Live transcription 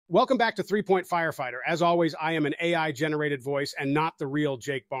Welcome back to 3-Point Firefighter. As always, I am an AI-generated voice and not the real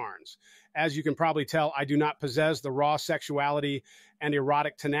Jake Barnes. As you can probably tell, I do not possess the raw sexuality and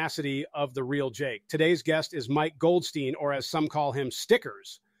erotic tenacity of the real Jake. Today's guest is Mike Goldstein, or as some call him,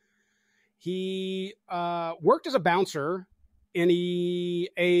 Stickers. He worked as a bouncer in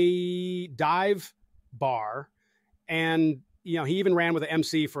a dive bar, and he even ran with an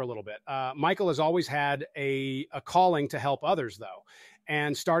MC for a little bit. Michael has always had a calling to help others, though,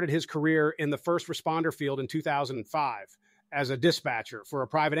 and started his career in the first responder field in 2005 as a dispatcher for a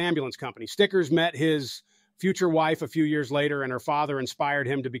private ambulance company. Stickers met his future wife a few years later, and her father inspired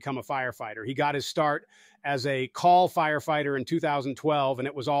him to become a firefighter. He got his start as a call firefighter in 2012, and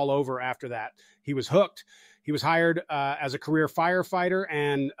it was all over after that. He was hooked. He was hired as a career firefighter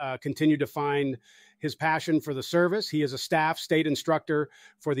and continued to find his passion for the service. He is a staff state instructor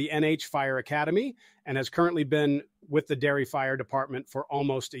for the NH Fire Academy and has currently been with the Dairy Fire Department for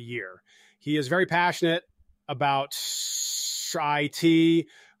almost a year. He is very passionate about IT,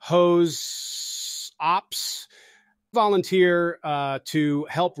 hose ops, volunteer to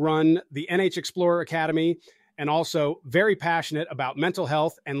help run the NH Explorer Academy, and also very passionate about mental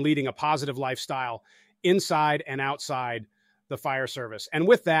health and leading a positive lifestyle inside and outside the fire service. And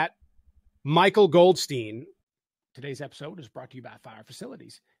with that, Michael Goldstein. Today's episode is brought to you by Fire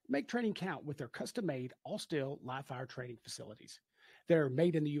Facilities. Make training count with their custom-made, all-steel live fire training facilities. Their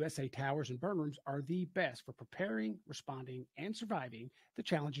made-in-the-USA towers and burn rooms are the best for preparing, responding, and surviving the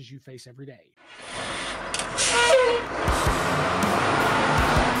challenges you face every day.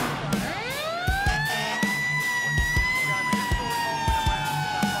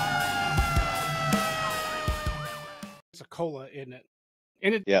 It's a cola, isn't it?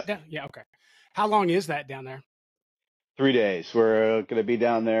 Yeah. Yeah. Okay. How long is that down there? 3 days. We're going to be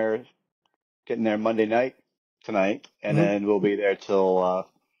down there, getting there Monday night tonight, and then we'll be there till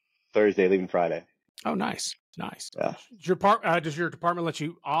Thursday, leaving Friday. Oh, nice. Nice. Yeah. Does your department let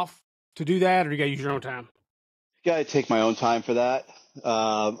you off to do that, or you got to use your own time? Got to take my own time for that.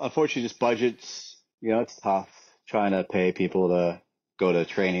 Unfortunately, just budgets, it's tough trying to pay people to go to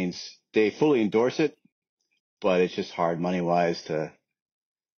trainings. They fully endorse it, but it's just hard money-wise to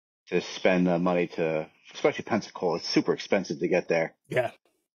spend the money to, especially Pensacola. It's super expensive to get there. Yeah.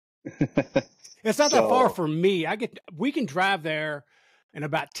 It's not that far from me. We can drive there in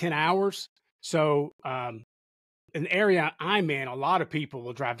about 10 hours. So, an area I'm in, a lot of people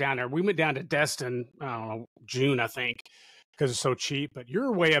will drive down there. We went down to Destin, I don't know, June, I think, because it's so cheap, but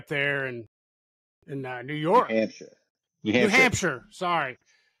you're way up there in New York. New Hampshire. Sorry.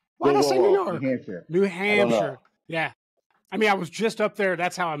 Why did I say New York? New Hampshire. New Hampshire. Yeah. I mean, I was just up there.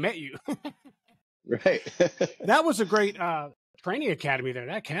 That's how I met you. Right. That was a great training academy there.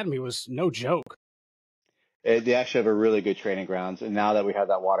 That academy was no joke. They actually have a really good training grounds. And now that we have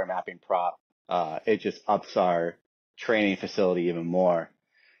that water mapping prop, it just ups our training facility even more.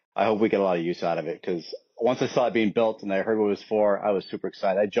 I hope we get a lot of use out of it, because once I saw it being built and I heard what it was for, I was super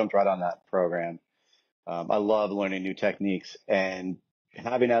excited. I jumped right on that program. I love learning new techniques, and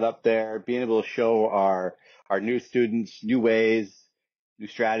having that up there, being able to show our new students new ways, new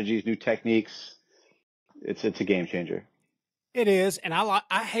strategies, new techniques. It's a game changer. It is. And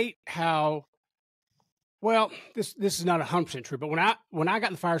I hate how, well, this is not 100% true, but when I got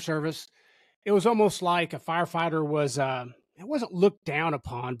in the fire service, it was almost like a firefighter was, it wasn't looked down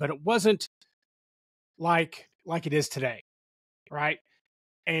upon, but it wasn't like it is today. Right.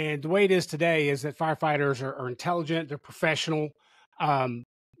 And the way it is today is that firefighters are intelligent. They're professional.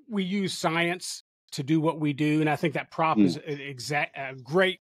 We use science to do what we do. And I think that prop is a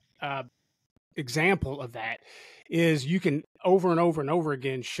great example of that. Is you can over and over and over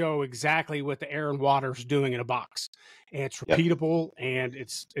again show exactly what the air and water is doing in a box. And it's repeatable, and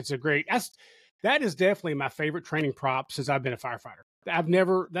it's a great, that is definitely my favorite training prop since I've been a firefighter.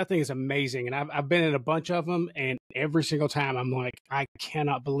 That thing is amazing. And I've been in a bunch of them, and every single time I'm like, I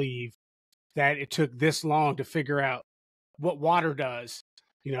cannot believe that it took this long to figure out what water does,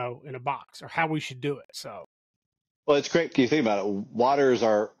 in a box, or how we should do it. So, well, it's great. Can you think about it? Water is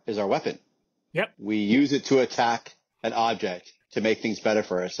our weapon. Yep. We use it to attack an object to make things better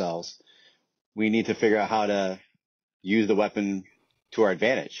for ourselves. We need to figure out how to use the weapon to our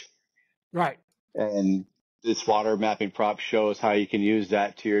advantage. Right. And this water mapping prop shows how you can use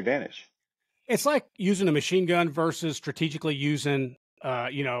that to your advantage. It's like using a machine gun versus strategically using, a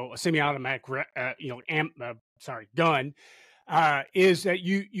semi-automatic, gun. Is that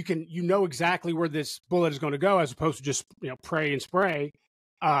you can know exactly where this bullet is going to go, as opposed to just pray and spray.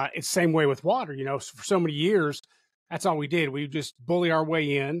 It's the same way with water. For so many years, That's all we did. We just bully our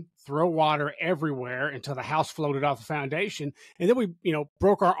way in, throw water everywhere until the house floated off the foundation. And then we,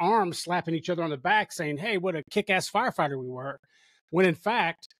 broke our arms slapping each other on the back saying, hey, what a kick-ass firefighter we were. When in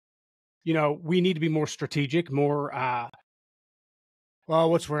fact, we need to be more strategic, more,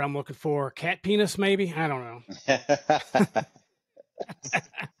 what's the word I'm looking for? Cat penis, maybe? I don't know.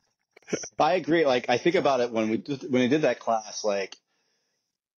 I agree. Like, I think about it when we did that class, like,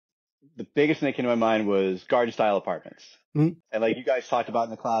 the biggest thing that came to my mind was garden style apartments. Mm-hmm. And like you guys talked about in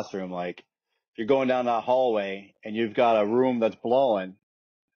the classroom, like if you're going down that hallway and you've got a room that's blowing,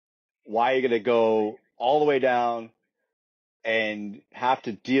 why are you going to go all the way down and have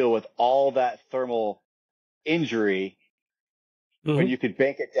to deal with all that thermal injury when you could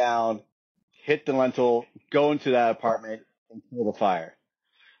bank it down, hit the lintel, go into that apartment and kill the fire?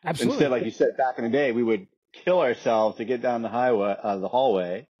 Absolutely. Instead, like you said, back in the day, we would kill ourselves to get down the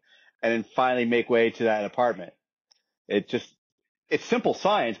hallway, and then finally make way to that apartment. It's simple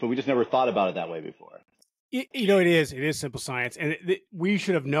science, but we just never thought about it that way before. It is simple science, and we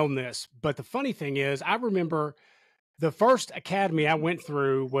should have known this. But the funny thing is, I remember the first academy I went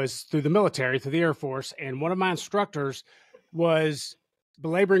through was through the military, through the Air Force, and one of my instructors was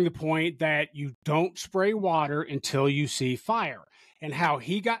belaboring the point that you don't spray water until you see fire. And how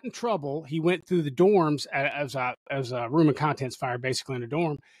he got in trouble, he went through the dorms as a room and contents fire, basically in a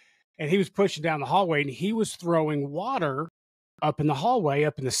dorm, and he was pushing down the hallway, and he was throwing water up in the hallway,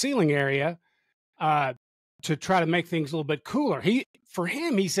 up in the ceiling area, to try to make things a little bit cooler. He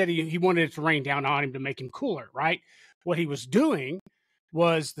said he wanted it to rain down on him to make him cooler, right? What he was doing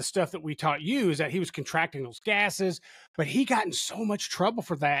was the stuff that we taught you, is that he was contracting those gases, but he got in so much trouble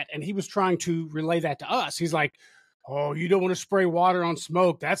for that, and he was trying to relay that to us. He's like, oh, you don't want to spray water on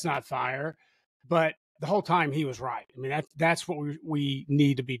smoke. That's not fire. But the whole time he was right. I mean, that's what we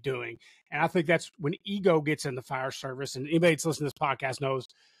need to be doing. And I think that's when ego gets in the fire service. And anybody that's listening to this podcast knows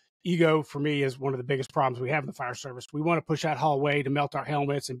ego, for me, is one of the biggest problems we have in the fire service. We want to push that hallway to melt our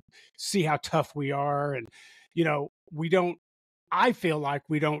helmets and see how tough we are. And, I feel like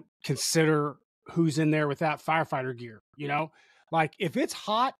we don't consider who's in there without firefighter gear, Like, if it's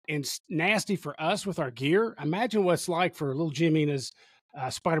hot and nasty for us with our gear, imagine what it's like for little Jimmy and his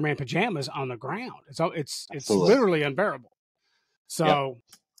Spider-Man pajamas on the ground. It's literally unbearable. So,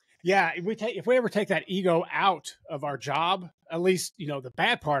 yeah, if we ever take that ego out of our job, at least, the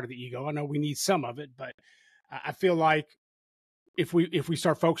bad part of the ego, I know we need some of it, but I feel like if we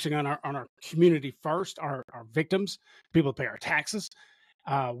start focusing on our community first, our victims, people that pay our taxes,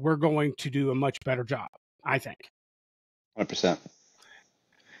 we're going to do a much better job, I think. 100%.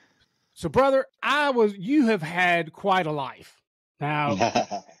 So, brother, you have had quite a life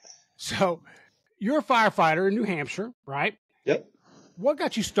now. So you're a firefighter in New Hampshire, right? Yep. What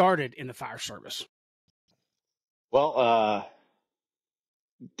got you started in the fire service? Well,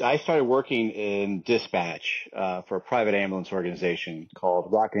 I started working in dispatch for a private ambulance organization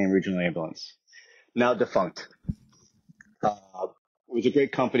called Rockingham Regional Ambulance, now defunct. It was a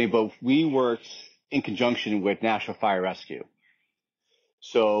great company, but we worked in conjunction with Nashua Fire Rescue.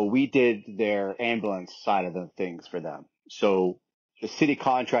 So we did their ambulance side of the things for them. So the city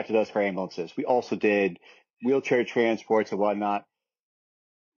contracted us for ambulances. We also did wheelchair transports and whatnot.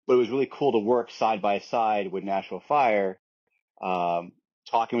 But it was really cool to work side by side with Nashua Fire,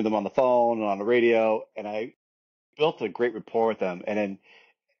 talking with them on the phone and on the radio. And I built a great rapport with them. And then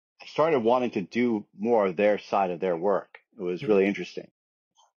I started wanting to do more of their side of their work. It was really interesting.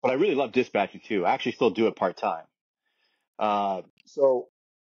 But I really love dispatching too. I actually still do it part-time. So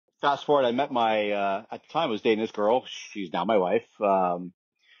fast forward, I met at the time I was dating this girl. She's now my wife.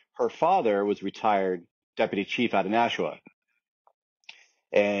 Her father was retired deputy chief out of Nashua.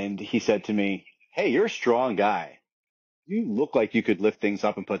 And he said to me, hey, you're a strong guy. You look like you could lift things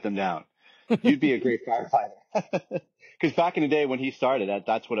up and put them down. You'd be a great firefighter. Because back in the day when he started,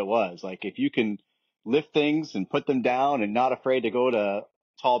 that's what it was. Like, if you can lift things and put them down and not afraid to go to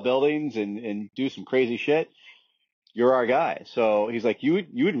tall buildings and do some crazy shit, you're our guy. So he's like, you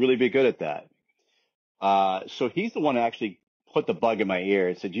would really be good at that. So he's the one that actually put the bug in my ear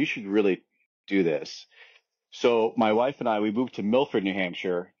and said, you should really do this. So my wife and I, we moved to Milford, New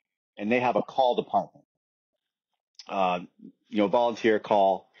Hampshire, and they have a call department, volunteer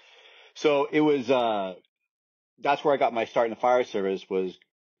call. So it was, that's where I got my start in the fire service, was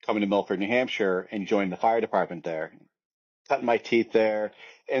coming to Milford, New Hampshire and joining the fire department there, cutting my teeth there.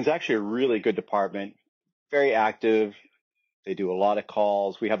 And it's actually a really good department, very active. They do a lot of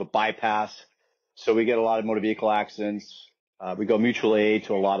calls. We have a bypass, so we get a lot of motor vehicle accidents. We go mutual aid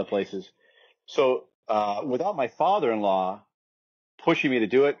to a lot of places. So, without my father-in-law pushing me to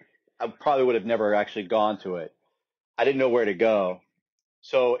do it, I probably would have never actually gone to it. I didn't know where to go.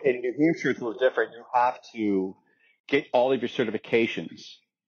 So in New Hampshire, it's a little different. You have to get all of your certifications,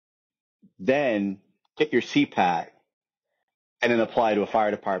 then get your CPAT, and then apply to a fire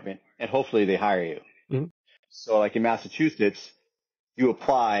department, and hopefully they hire you. Mm-hmm. So like in Massachusetts, you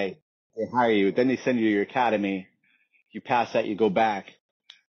apply, they hire you, then they send you to your academy. You pass that, you go back,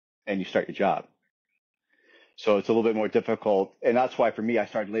 and you start your job. So it's a little bit more difficult. And that's why for me, I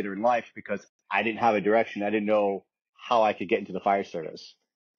started later in life because I didn't have a direction. I didn't know how I could get into the fire service.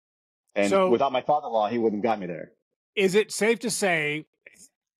 And So without my father-in-law, he wouldn't have got me there. is it safe to say,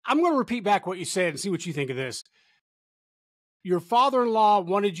 I'm going to repeat back what you said and see what you think of this. Your father-in-law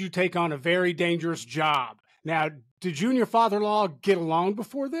wanted you to take on a very dangerous job. Now, did you and your father-in-law get along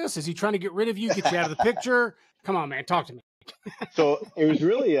before this? Is he trying to get rid of you, get you out of the picture? Come on, man, talk to me. So it was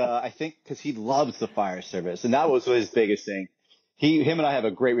really, I think, because he loves the fire service, and that was his biggest thing. Him and I have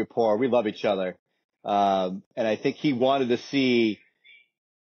a great rapport. We love each other, and I think he wanted to see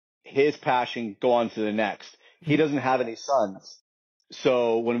his passion go on to the next. He doesn't have any sons,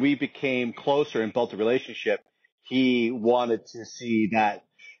 so when we became closer and built a relationship, he wanted to see that,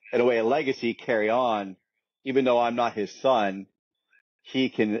 in a way, a legacy carry on. Even though I'm not his son, he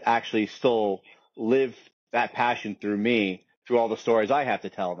can actually still live that passion through me, through all the stories I have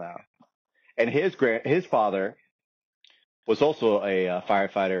to tell now. And his father was also a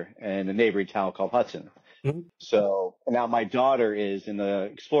firefighter in a neighboring town called Hudson. Mm-hmm. So now my daughter is in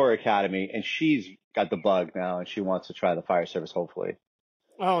the Explorer Academy, and she's got the bug now, and she wants to try the fire service, hopefully.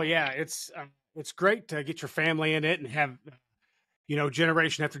 Oh yeah, it's great to get your family in it and have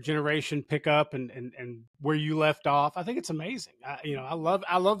generation after generation pick up and where you left off. I think it's amazing. I love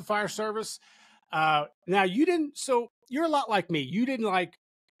the fire service. Now you didn't, so you're a lot like me. You didn't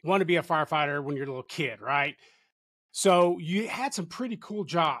want to be a firefighter when you're a little kid, right? So you had some pretty cool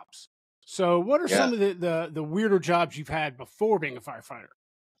jobs. So what are some of the weirder jobs you've had before being a firefighter?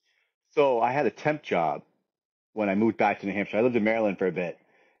 So I had a temp job when I moved back to New Hampshire. I lived in Maryland for a bit.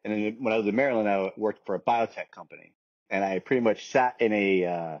 And then when I was in Maryland, I worked for a biotech company. And I pretty much sat in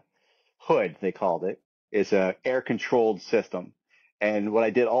a hood, they called it. It's a air-controlled system. And what I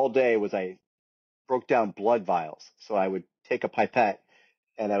did all day was I broke down blood vials. So I would take a pipette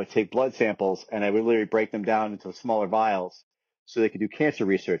and I would take blood samples and I would literally break them down into smaller vials so they could do cancer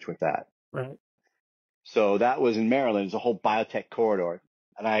research with that. Right. So that was in Maryland. It's a whole biotech corridor.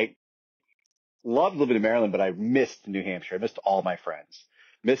 And I loved living in Maryland, but I missed New Hampshire. I missed all my friends,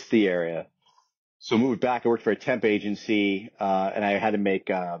 missed the area. So moved back. I worked for a temp agency, and I had to make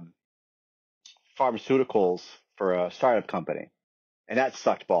pharmaceuticals for a startup company. And that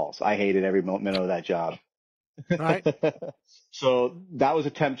sucked balls. I hated every minute of that job. Right. So that was a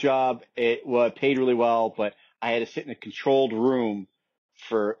temp job. It was paid really well, but I had to sit in a controlled room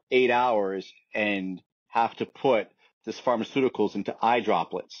for 8 hours and have to put this pharmaceuticals into eye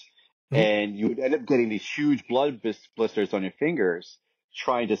droplets. Mm-hmm. And you would end up getting these huge blood blisters on your fingers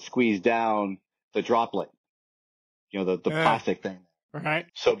trying to squeeze down the droplet, the plastic thing. Right.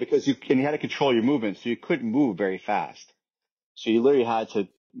 So because you had to control your movement, so you couldn't move very fast. So you literally had to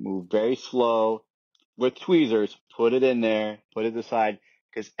move very slow with tweezers, put it in there, put it aside,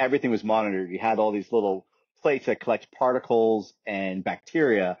 because everything was monitored. You had all these little plates that collect particles and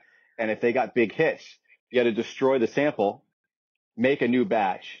bacteria. And if they got big hits, you had to destroy the sample, make a new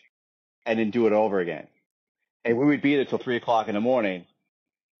batch, and then do it over again. And we would be there till 3:00 in the morning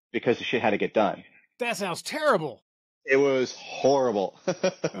because the shit had to get done. That sounds terrible. It was horrible.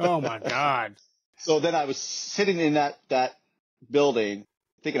 Oh my God. So then I was sitting in that building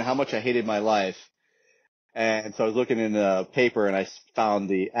thinking how much I hated my life. And so I was looking in the paper and I found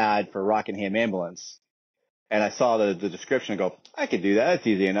the ad for Rockingham Ambulance. And I saw the description and go, I could do that. That's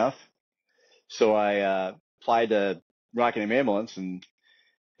easy enough. So I applied to Rockingham Ambulance and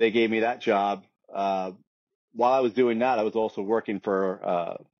they gave me that job. While I was doing that, I was also working for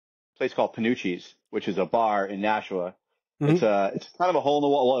a place called Panucci's, which is a bar in Nashua. Mm-hmm. It's kind of a hole in the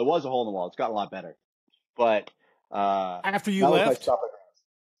wall. Well, it was a hole in the wall. It's gotten a lot better. But after you left,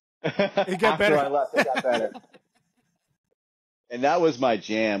 it got better. After I left, it got better. And that was my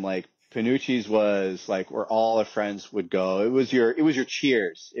jam. Like Panucci's was like where all our friends would go. It was your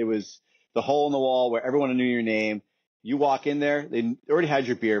cheers. It was the hole in the wall where everyone knew your name. You walk in there, they already had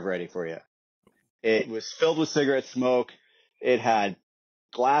your beer ready for you. It was filled with cigarette smoke. It had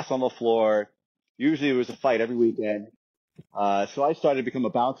glass on the floor. Usually it was a fight every weekend. So I started to become a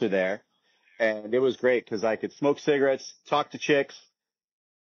bouncer there. And it was great because I could smoke cigarettes, talk to chicks,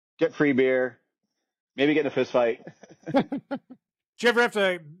 get free beer, maybe get in a fist fight. Did you ever have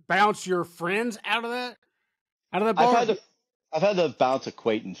to bounce your friends out of that bar? I've had to bounce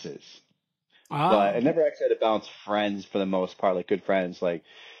acquaintances. but I Oh. never actually had to bounce friends for the most part, like good friends. Like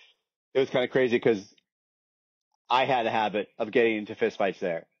it was kind of crazy because I had a habit of getting into fist fights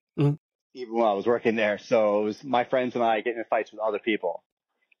there, Mhm. even while I was working there. So it was my friends and I getting in fights with other people.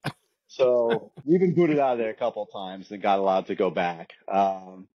 So we've been booted out of there a couple of times and got allowed to go back.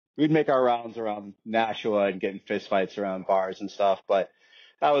 We'd make our rounds around Nashua and get in fist fights around bars and stuff, but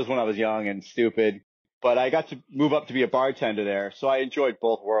that was when I was young and stupid. But I got to move up to be a bartender there, so I enjoyed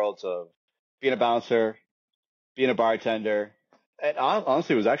both worlds of being a bouncer, being a bartender. And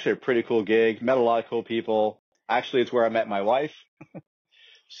honestly, it was actually a pretty cool gig. Met a lot of cool people. Actually, it's where I met my wife.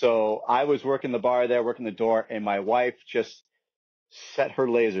 So I was working the bar there, working the door, and my wife just set her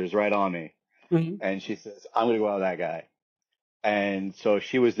lasers right on me. Mhm. And she says, I'm going to go out with that guy. And so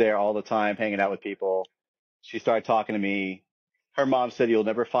she was there all the time, hanging out with people. She started talking to me. Her mom said, you'll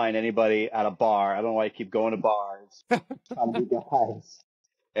never find anybody at a bar. I don't know why you keep going to bars, trying to meet guys.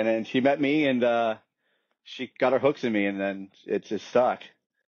 And then she met me and, she got her hooks in me and then it just stuck.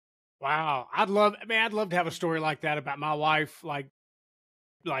 Wow. I'd love to have a story like that about my wife, like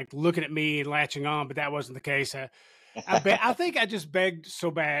looking at me and latching on, but that wasn't the case. I think I just begged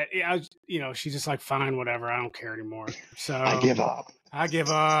so bad. I was, she's just like, fine, whatever. I don't care anymore. I So give up. I give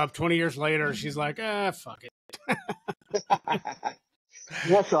up. 20 years later, she's like, fuck it.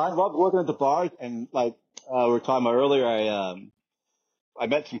 Yeah, so I love working at the bar and like we were talking about earlier, I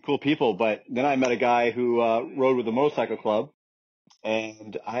met some cool people, but then I met a guy who rode with the motorcycle club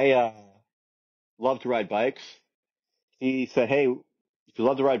and I love to ride bikes. He said, hey, if you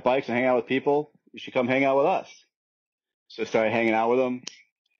love to ride bikes and hang out with people, you should come hang out with us. So I started hanging out with him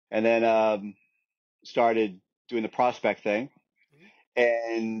and then started doing the prospect thing.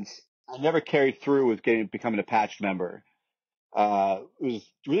 And I never carried through with becoming a patched member. It was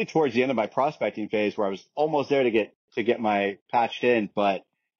really towards the end of my prospecting phase where I was almost there to get my patched in, but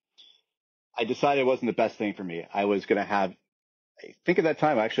I decided it wasn't the best thing for me. I think at that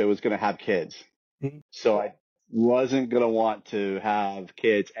time, actually, I was going to have kids. Mhm. So I wasn't going to want to have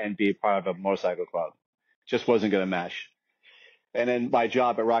kids and be part of a motorcycle club. Just wasn't going to mesh. And then my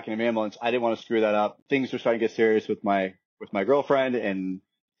job at Rockingham Ambulance, I didn't want to screw that up. Things were starting to get serious with my girlfriend and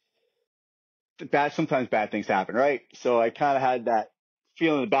sometimes bad things happen, right? So I kind of had that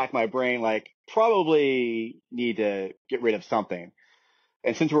feeling in the back of my brain, like probably need to get rid of something.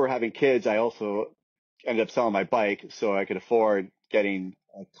 And since we were having kids, I also ended up selling my bike so I could afford getting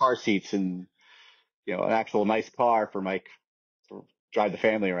car seats and, an actual nice car for drive the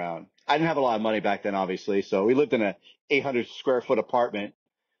family around. I didn't have a lot of money back then, obviously. So we lived in a 800 square foot apartment,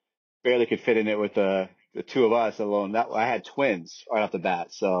 barely could fit in it with the two of us alone. I had twins right off the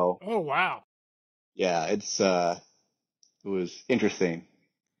bat. So Oh, wow. yeah, it was interesting.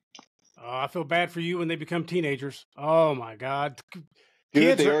 Oh, I feel bad for you when they become teenagers. Oh my God. Dude,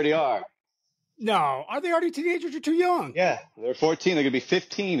 Kids they are, already are. no, are they already teenagers? You're too young. Yeah, they're 14. They're gonna be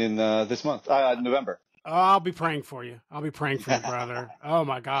 15 in this month, November. Oh, I'll be praying for you. I'll be praying for you, brother. Oh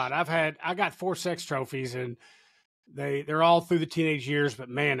my God. I got 4 sex trophies and they're all through the teenage years, but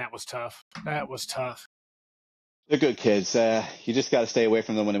man, that was tough. That was tough. They're good kids. You just got to stay away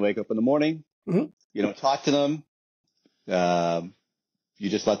from them when they wake up in the morning. Mm-hmm. You don't talk to them. You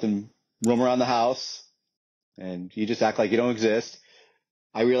just let them roam around the house, and you just act like you don't exist.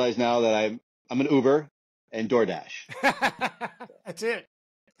 I realize now that I'm an Uber and DoorDash. That's it.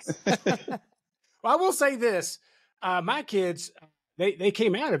 Well, I will say this: my kids, they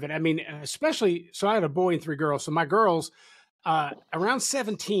came out of it. I mean, especially so. I had a boy and 3 girls. So my girls, around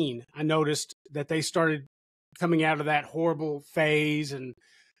 17, I noticed that they started coming out of that horrible phase and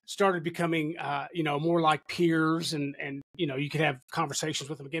started becoming, more like peers, and you could have conversations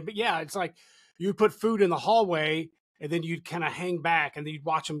with them again. But yeah, it's like you would put food in the hallway. And then you'd kind of hang back and then you'd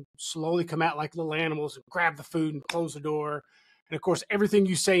watch them slowly come out like little animals and grab the food and close the door. And of course, everything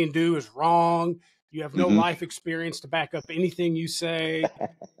you say and do is wrong. You have no Mm-hmm. life experience to back up anything you say.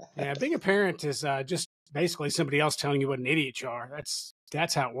 Yeah, being a parent is just basically somebody else telling you what an idiot you are.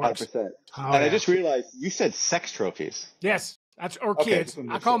 That's how it works. 100%. Oh, And yeah. I just realized you said sex trophies. Yes, or Okay, kids. just wanted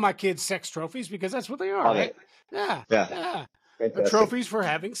to I make call sure. my kids sex trophies because that's what they are, Love right? it. Yeah, Yeah. yeah. They're Fantastic. trophies for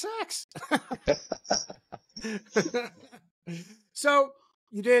having sex. So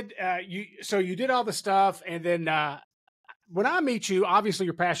you did you did all the stuff, and then when I meet you, obviously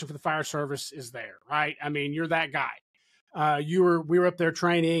your passion for the fire service is there, right? I mean, you're that guy. We were up there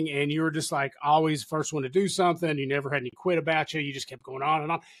training, and you were just like always first one to do something. You never had any quit about you. You just kept going on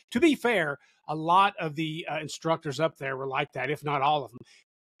and on. To be fair, a lot of the instructors up there were like that, if not all of them.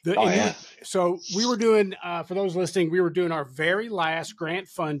 Yeah. So we were doing, for those listening, we were doing our very last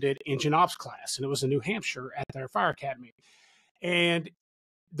grant-funded engine ops class, and it was in New Hampshire at their fire academy. And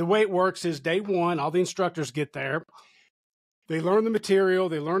the way it works is day one, all the instructors get there. They learn the material,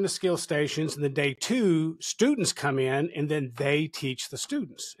 they learn the skill stations, and then day two, students come in and then they teach the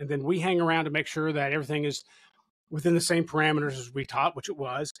students. And then we hang around to make sure that everything is within the same parameters as we taught, which it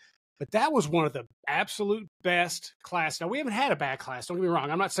was. But that was one of the absolute best classes. Now, we haven't had a bad class. Don't get me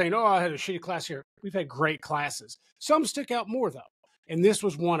wrong. I'm not saying, oh, I had a shitty class here. We've had great classes. Some stick out more, though. And this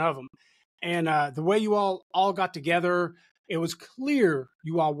was one of them. And the way you all got together, it was clear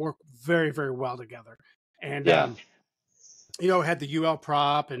you all worked very, very well together. And, had the UL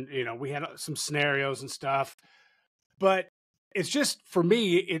prop and, we had some scenarios and stuff. But it's just, for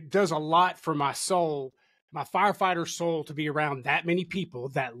me, it does a lot for my soul, my firefighter soul, to be around that many people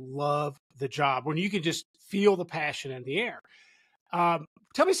that love the job when you can just feel the passion in the air.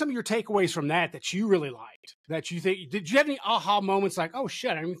 Tell me some of your takeaways from that you really liked, that you think, did you have any aha moments like, oh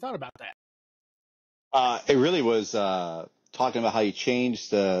shit, I hadn't even thought about that? It really was talking about how you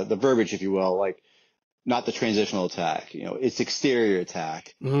changed the verbiage, if you will, like not the transitional attack, it's exterior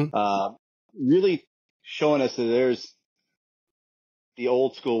attack. Mm-hmm. Really showing us that there's the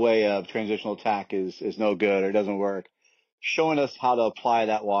old school way of transitional attack is no good or doesn't work. Showing us how to apply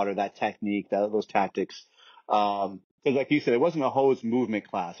that water, that technique, those tactics. Because like you said, it wasn't a hose movement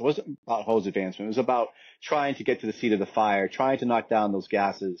class. It wasn't about hose advancement. It was about trying to get to the seat of the fire, trying to knock down those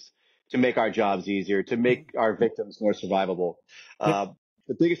gases to make our jobs easier, to make our victims more survivable.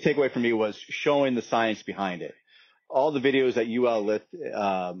 The biggest takeaway for me was showing the science behind it. All the videos that UL lit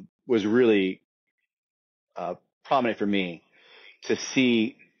was really prominent for me to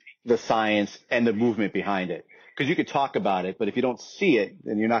see the science and the movement behind it. Because you could talk about it, but if you don't see it,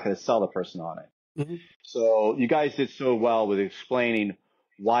 then you're not going to sell the person on it. Mm-hmm. So you guys did so well with explaining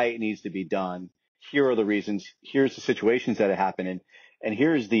why it needs to be done. Here are the reasons. Here's the situations that it happened, and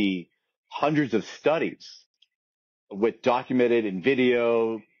here's the hundreds of studies with documented and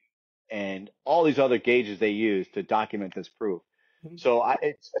video and all these other gauges they use to document this proof. Mm-hmm. So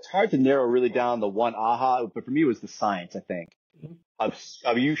it's hard to narrow really down the one aha, but for me it was the science, I think,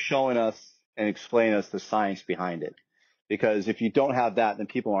 of you showing us and explaining us the science behind it. Because if you don't have that, then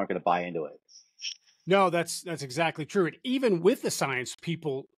people aren't going to buy into it. No, that's exactly true. And even with the science,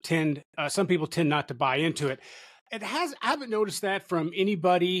 some people tend not to buy into it. I haven't noticed that from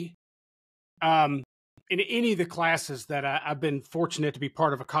anybody in any of the classes that I've been fortunate to be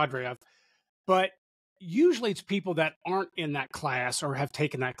part of a cadre of. But usually it's people that aren't in that class or have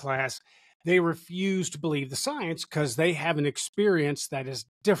taken that class. They refuse to believe the science because they have an experience that is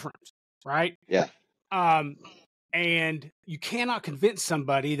different, right? Yeah. And you cannot convince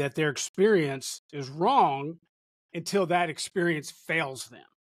somebody that their experience is wrong until that experience fails them,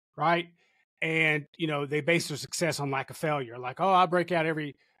 right? And, they base their success on lack of failure. Like, oh, I break out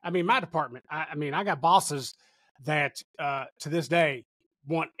my department, I got bosses that to this day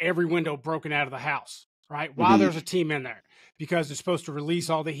want every window broken out of the house, right? While there's a team in there, because it's supposed to release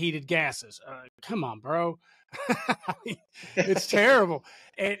all the heated gases. Come on, bro. It's terrible.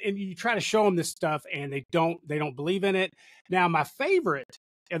 And you try to show them this stuff and they don't believe in it. Now, my favorite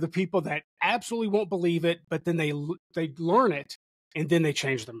are the people that absolutely won't believe it, but then they learn it and then they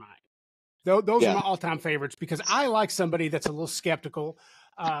change their mind. Those are my all-time favorites because I like somebody that's a little skeptical.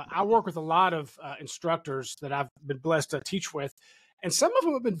 I work with a lot of instructors that I've been blessed to teach with, and some of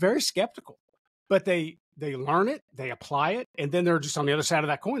them have been very skeptical, but they learn it, they apply it, and then they're just on the other side of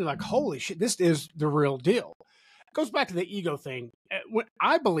that coin. They're like, holy shit, this is the real deal. It goes back to the ego thing.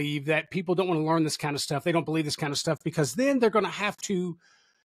 I believe that people don't want to learn this kind of stuff. They don't believe this kind of stuff because then they're going to have to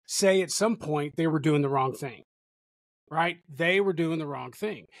say at some point they were doing the wrong thing, right? They were doing the wrong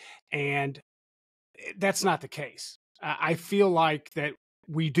thing. And that's not the case. I feel like that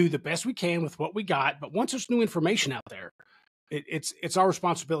we do the best we can with what we got, but once there's new information out there, it's our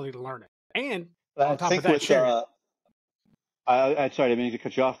responsibility to learn it. And on top of that, share it. I'm sorry, I didn't mean to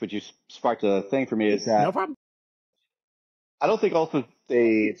cut you off, but you sparked a thing for me. Is that no problem? I don't think also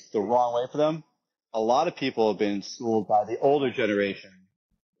it's the wrong way for them. A lot of people have been schooled by the older generation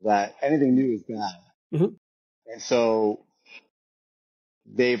that anything new is bad, and so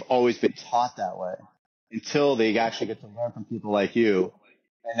they've always been taught that way until they actually get to learn from people like you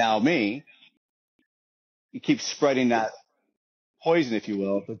and now me. You keep spreading that poison, if you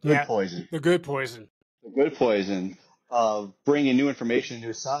will, the good poison. The good poison. The good poison of bringing new information,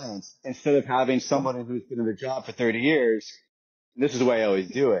 new science, instead of having somebody who's been in the job for 30 years. And this is the way I always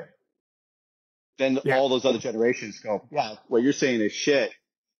do it. Then all those other generations go, yeah, what you're saying is shit.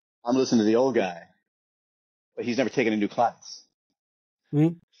 I'm listening to the old guy, but he's never taken a new class.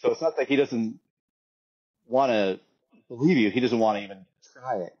 Mm-hmm. So it's not that he doesn't want to believe you. He doesn't want to even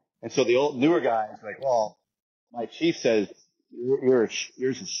try it. And so the newer guy is like, well, my chief says yours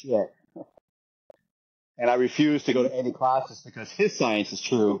is shit. And I refuse to go to any classes because his science is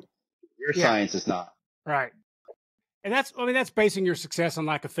true. Your science is not. Right. And that's basing your success on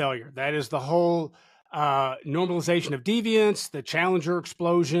lack of failure. That is the whole normalization of deviance, the Challenger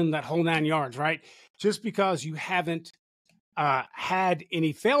explosion, that whole 9 yards, right? Just because you haven't had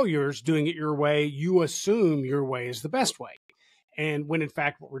any failures doing it your way, you assume your way is the best way. And when in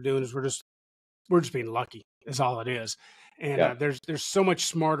fact what we're doing is we're just being lucky is all it is. And there's so much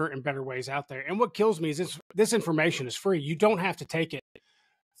smarter and better ways out there. And what kills me is this information is free. You don't have to take it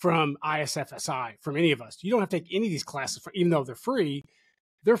from ISFSI, from any of us. You don't have to take any of these classes, even though they're free.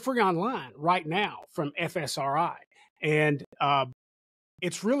 They're free online right now from FSRI. And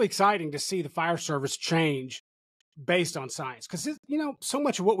it's really exciting to see the fire service change based on science. Because, so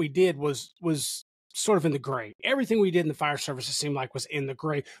much of what we did was sort of in the gray. Everything we did in the fire service, it seemed like, was in the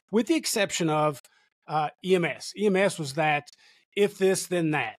gray, with the exception of EMS. EMS was that if this,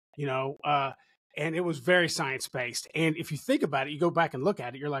 then that, and it was very science-based. And if you think about it, you go back and look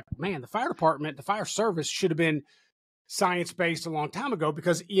at it, you're like, man, the fire department, the fire service should have been science-based a long time ago,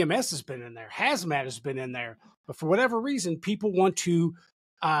 because EMS has been in there, hazmat has been in there. But for whatever reason, people want to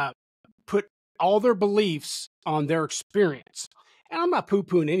put all their beliefs on their experience. And I'm not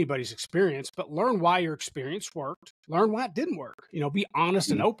poo-pooing anybody's experience, but learn why your experience worked. Learn why it didn't work. Be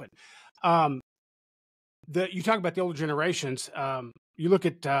honest and open. You talk about the older generations. You look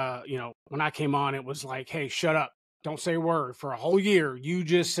at, when I came on, it was like, hey, shut up. Don't say a word for a whole year. You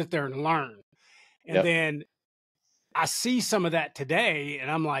just sit there and learn. And then I see some of that today, and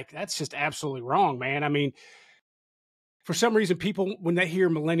I'm like, that's just absolutely wrong, man. I mean, for some reason, people, when they hear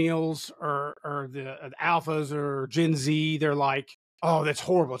millennials or the alphas or Gen Z, they're like, oh, that's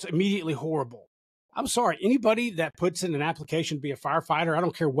horrible. It's immediately horrible. I'm sorry. Anybody that puts in an application to be a firefighter, I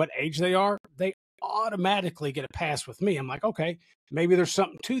don't care what age they are, they automatically get a pass with me. I'm like, okay, maybe there's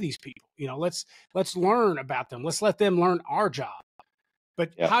something to these people. Let's learn about them. Let's let them learn our job.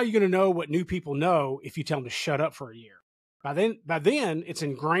 But how are you going to know what new people know if you tell them to shut up for a year? By then, it's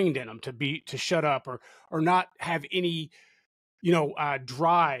ingrained in them to shut up or not have any,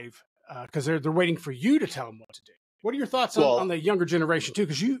 drive, because they're waiting for you to tell them what to do. What are your thoughts on the younger generation too?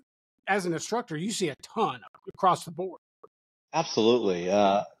 Because you, as an instructor, you see a ton across the board. Absolutely.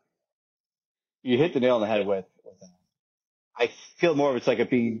 You hit the nail on the head with that. I feel more of it's like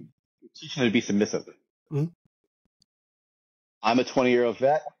teaching them to be submissive. Mm-hmm. I'm a 20-year-old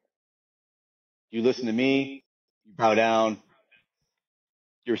vet. You listen to me, you bow down,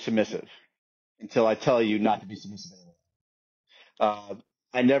 you're submissive until I tell you not to be submissive anymore.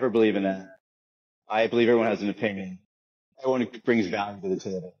 I never believe in that. I believe everyone has an opinion. Everyone brings value to the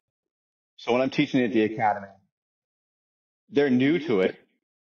table. So when I'm teaching at the academy, they're new to it,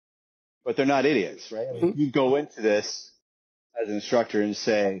 but they're not idiots, right? Mm-hmm. You go into this as an instructor and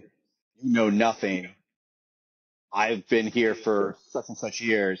say, you know nothing. I've been here for such and such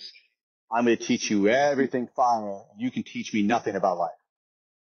years. I'm going to teach you everything fire. You can teach me nothing about life.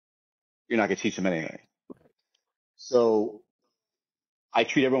 You're not going to teach them anything. So I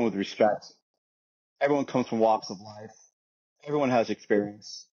treat everyone with respect. Everyone comes from walks of life. Everyone has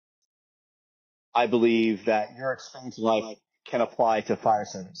experience. I believe that your experience in life can apply to fire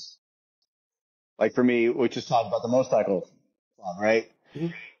service. Like for me, we just talked about the motorcycle club, right? Mm-hmm.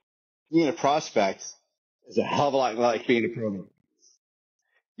 Being a prospect is a hell of a lot like being a program.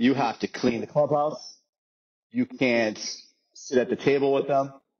 You have to clean the clubhouse. You can't sit at the table with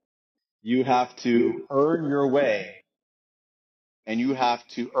them. You have to earn your way, and you have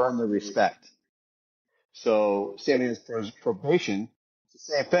to earn the respect. So standing as probation, it's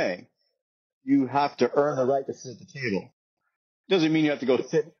the same thing. You have to earn the right to sit at the table. Doesn't mean you have to go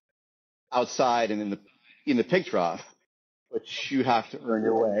sit outside and in the pig trough, but you have to earn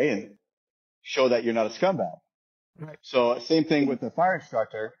your way and show that you're not a scumbag. Right. So same thing with the fire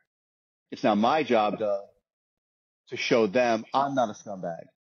instructor. It's now my job to show them I'm not a scumbag,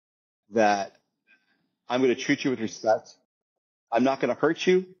 that I'm going to treat you with respect. I'm not going to hurt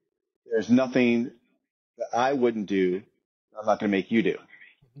you. There's nothing that I wouldn't do. I'm not going to make you do.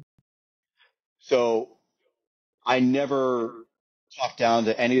 So I never talk down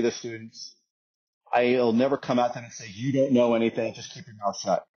to any of the students. I'll never come at them and say, you don't know anything. Just keep your mouth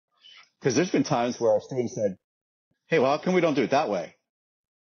shut. Because there's been times where our students said, hey, well, how come we don't do it that way?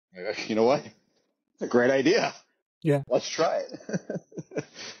 You know what? It's a great idea. Yeah. Let's try it.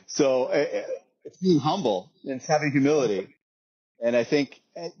 So it's being humble and it's having humility. And I think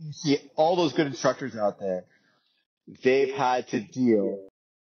you see all those good instructors out there, they've had to deal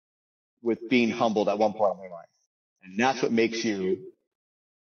with being humbled at one point in their life. And that's what makes you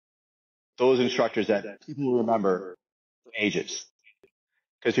those instructors that people remember for ages.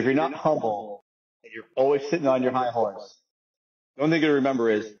 Because if you're not humble and you're always sitting on your high horse, the only thing to remember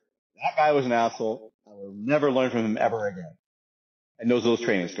is that guy was an asshole. I will never learn from him ever again. And those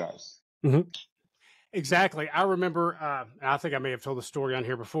training scars. Mm-hmm. Exactly. I remember, and I think I may have told the story on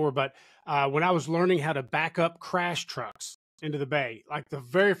here before, but when I was learning how to back up crash trucks into the bay, like the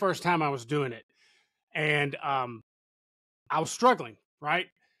very first time I was doing it, and I was struggling, right?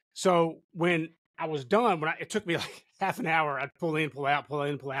 So when I was done, it took me like half an hour, I'd pull in, pull out, pull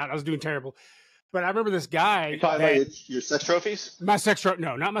in, pull out. I was doing terrible. But I remember this guy. You're talking about your sex trophies? My sex trophies?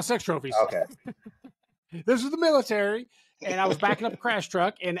 No, not my sex trophies. Okay. This was the military, and I was backing up a crash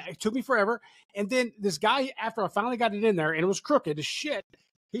truck, and it took me forever. And then this guy, after I finally got it in there, and it was crooked as shit,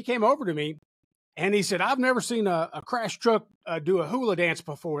 he came over to me, and he said, "I've never seen a crash truck do a hula dance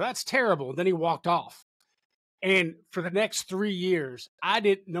before. That's terrible." And then he walked off. And for the next 3 years, I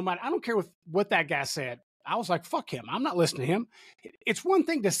don't care what that guy said. I was like, fuck him. I'm not listening to him. It's one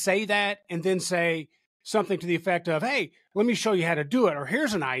thing to say that and then say something to the effect of, hey, let me show you how to do it, or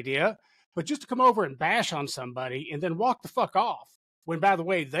here's an idea. But just to come over and bash on somebody and then walk the fuck off, when, by the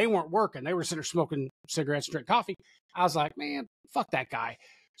way, they weren't working. They were sitting there smoking cigarettes and drinking coffee. I was like, man, fuck that guy.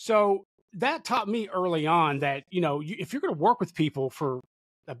 So that taught me early on that, if you're going to work with people for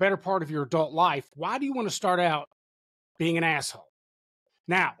a better part of your adult life, why do you want to start out being an asshole?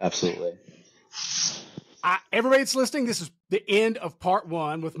 Now, absolutely. Everybody that's listening, this is the end of part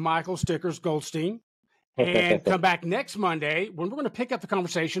 1 with Michael Stickers Goldstein. And come back next Monday when we're going to pick up the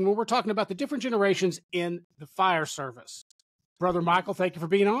conversation when we're talking about the different generations in the fire service. Brother Michael, thank you for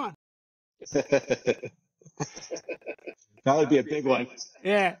being on. That would be a big one.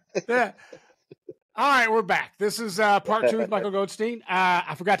 Yeah. All right, we're back. This is part 2 with Michael Goldstein.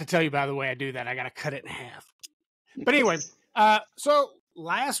 I forgot to tell you, by the way, I do that. I got to cut it in half. But anyway, so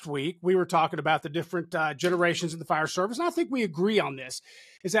last week we were talking about the different generations in the fire service, and I think we agree on this,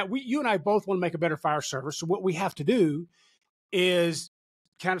 is that you and I both want to make a better fire service. So what we have to do is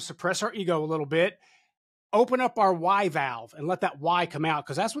kind of suppress our ego a little bit, open up our why valve and let that why come out,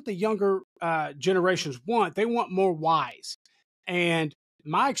 because that's what the younger generations want. They want more whys. And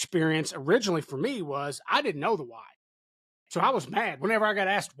my experience originally for me was I didn't know the why. So I was mad. Whenever I got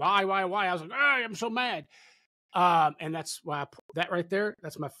asked why, I was like, I'm so mad. And that's why I put that right there.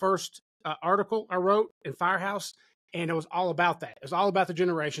 That's my first article I wrote in Firehouse. And it was all about that. It was all about the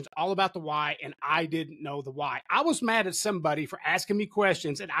generations, all about the why. And I didn't know the why. I was mad at somebody for asking me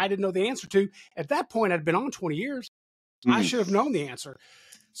questions and I didn't know the answer to. At that point, I'd been on 20 years. I should have known the answer.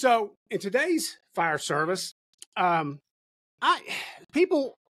 So in today's fire service, when I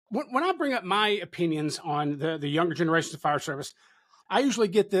bring up my opinions on the younger generations of fire service, I usually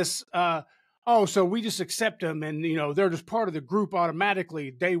get this, so we just accept them and, they're just part of the group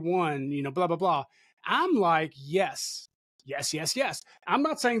automatically day one, blah, blah, blah. I'm like, yes. I'm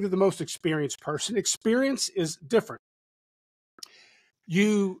not saying they're the most experienced person. Experience is different.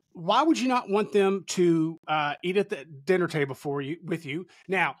 Why would you not want them to eat at the dinner table with you?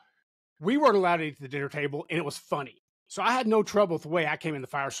 Now, we weren't allowed to eat at the dinner table, and it was funny. So I had no trouble with the way I came in the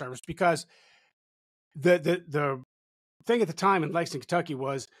fire service, because the thing at the time in Lexington, Kentucky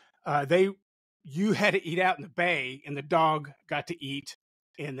was you had to eat out in the bay, and the dog got to eat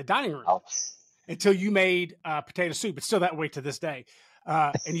in the dining room until you made potato soup. It's still that way to this day.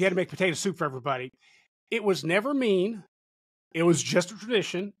 And you had to make potato soup for everybody. It was never mean. It was just a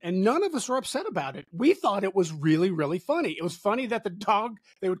tradition, and none of us were upset about it. We thought it was really, really funny. It was funny that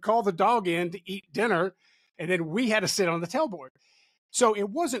they would call the dog in to eat dinner, and then we had to sit on the tailboard. So it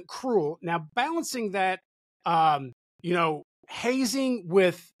wasn't cruel. Now, balancing that, hazing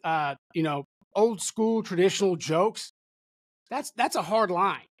with, old school traditional jokes, that's a hard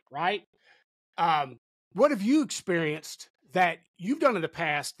line, right? What have you experienced that you've done in the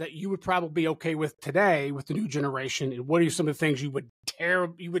past that you would probably be okay with today with the new generation? And what are some of the things you would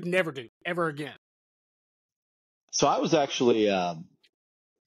never do ever again? So I was actually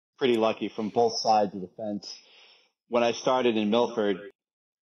pretty lucky from both sides of the fence. When I started in Milford,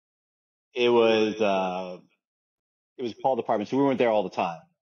 it was Paul department, so we weren't there all the time.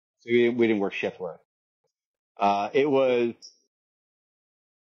 So we didn't work shift work. It was,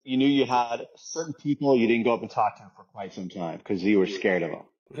 you knew you had certain people you didn't go up and talk to for quite some time because you were scared of them.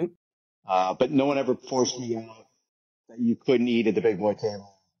 Mm-hmm. But no one ever forced me out that you couldn't eat at the big boy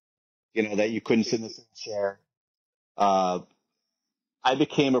table, that you couldn't sit in the same chair. I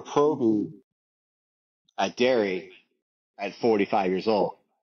became a probie at dairy at 45 years old.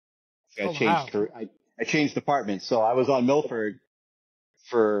 I changed departments. So I was on Milford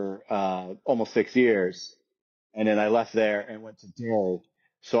for almost 6 years, and then I left there and went to dairy.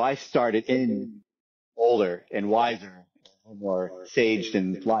 So I started in older and wiser more saged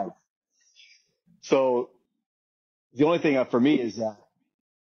and light. So the only thing for me is that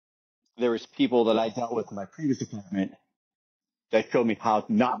there was people that I dealt with in my previous department that showed me how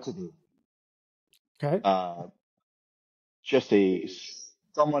not to do. Okay.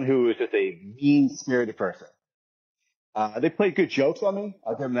 Someone who is just a mean-spirited person. They played good jokes on me.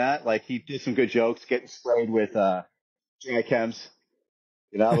 I'll give him that. Like, he did some good jokes, getting sprayed with dry chems.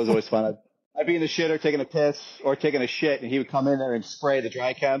 You know, that was always fun. I'd be in the shitter taking a piss or taking a shit, and he would come in there and spray the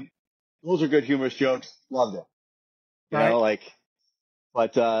dry chem. Those are good humorous jokes. Loved it. You know, like,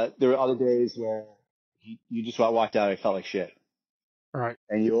 but there were other days where you just walked out and it felt like shit. Right.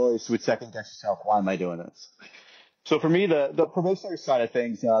 And you always would second guess yourself, why am I doing this? So for me, the probationary side of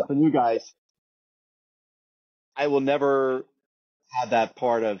things, the new guys, I will never have that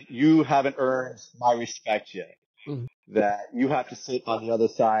part of, you haven't earned my respect yet. Mm-hmm. That you have to sit on the other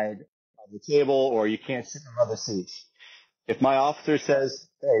side of the table or you can't sit in other seats. If my officer says,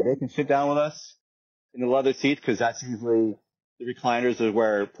 hey, they can sit down with us in the leather seats, because that's usually the recliners are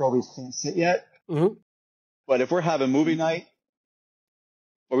where probies can't sit yet. Mm-hmm. But if we're having movie night,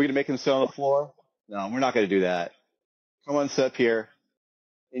 are we going to make them sit on the floor? No, we're not going to do that. Come on, sit up here.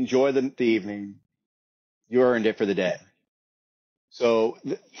 Enjoy the evening. You earned it for the day. So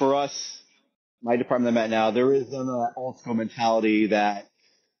for us, my department I'm at now, there is an old school mentality that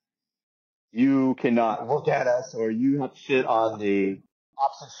you cannot look at us, or you have to sit on the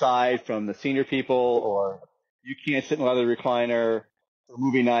opposite side from the senior people, or you can't sit in the leather recliner for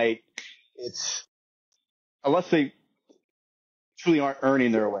movie night. It's, unless they truly aren't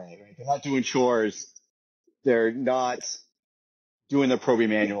earning their way, right? They're not doing chores. They're not doing their probie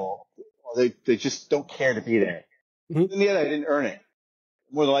manual. Or they just don't care to be there. Mm-hmm. In the end, I didn't earn it.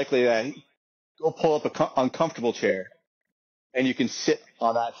 More than likely, go pull up an uncomfortable chair, and you can sit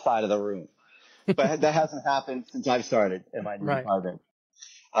on that side of the room. But that hasn't happened since I've started in my new department.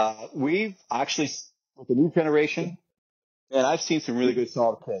 We've actually, with the new generation, and I've seen some really good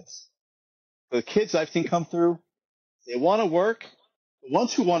solid kids. The kids I've seen come through, they want to work. The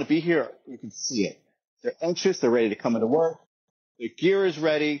ones who want to be here, you can see it. They're anxious. They're ready to come into work. Their gear is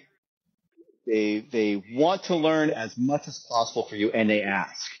ready. They want to learn as much as possible for you, and they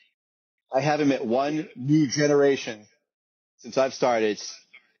ask. I haven't met one new generation since I've started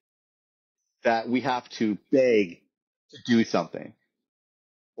that we have to beg to do something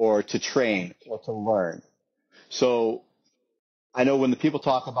or to train or to learn. So I know when the people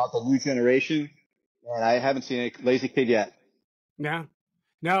talk about the new generation, and I haven't seen a lazy kid yet. No,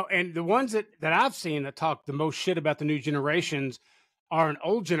 and the ones that I've seen that talk the most shit about the new generations are an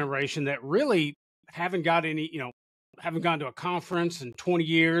old generation that really haven't got any, haven't gone to a conference in 20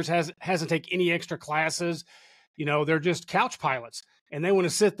 years, hasn't taken any extra classes. They're just couch pilots, and they want to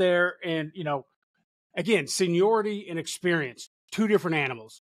sit there and, again, seniority and experience, two different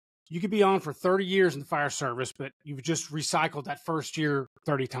animals. You could be on for 30 years in the fire service, but you've just recycled that first year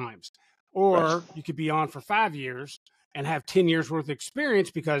 30 times. Or you could be on for 5 years and have 10 years worth of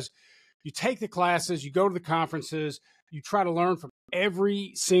experience, because you take the classes, you go to the conferences, you try to learn from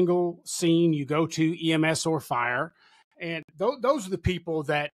every single scene you go to, EMS or fire. And those are the people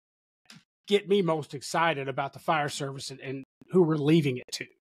that get me most excited about the fire service and who we're leaving it to.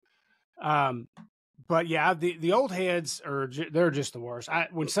 But yeah, the old heads they're just the worst.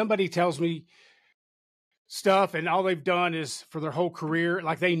 When somebody tells me stuff and all they've done is for their whole career,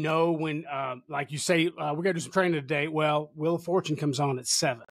 like they know when, like you say, we're going to do some training today. Well, Wheel of Fortune comes on at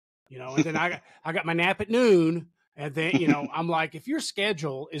 7, and then I got my nap at noon. And then, I'm like, if your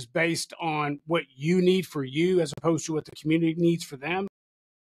schedule is based on what you need for you as opposed to what the community needs for them,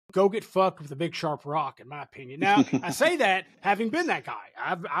 go get fucked with a big sharp rock, in my opinion. Now, I say that having been that guy.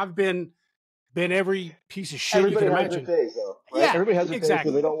 I've been every piece of shit Everybody you can has imagine. their days, though. Right? Yeah, everybody has their days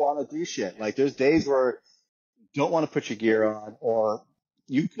exactly. where they don't want to do shit. Like, there's days where you don't want to put your gear on, or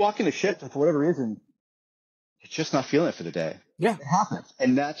you walk into shift and for whatever reason, you're just not feeling it for the day. Yeah. It happens,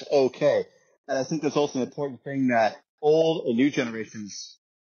 and that's okay. And I think that's also an important thing that old and new generations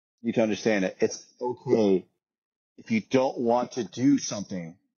need to understand. That it's okay if you don't want to do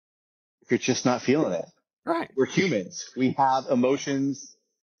something, if you're just not feeling it. Right. We're humans. We have emotions.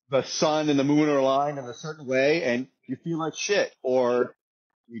 The sun and the moon are aligned in a certain way, and you feel like shit, or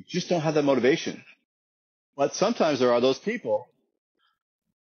you just don't have that motivation. But sometimes there are those people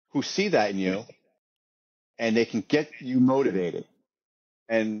who see that in you, and they can get you motivated.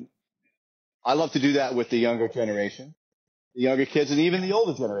 And I love to do that with the younger generation, the younger kids, and even the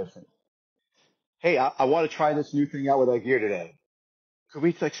older generation. Hey, I want to try this new thing out with our gear today. Could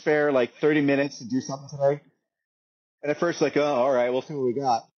we spare 30 minutes to do something today? And at first, oh, all right, we'll see what we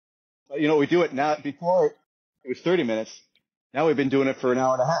got. But we do it now. Before it was 30 minutes. Now we've been doing it for an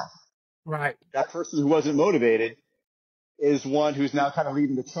hour and a half. Right. That person who wasn't motivated is one who's now kind of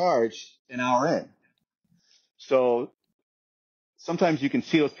leading the charge an hour in. So sometimes you can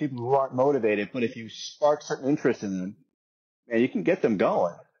see those people who aren't motivated, but if you spark certain interest in them, man, you can get them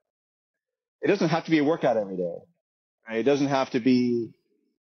going. It doesn't have to be a workout every day. Right? It doesn't have to be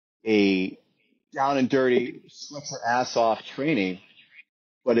a down and dirty, sweat your ass off training,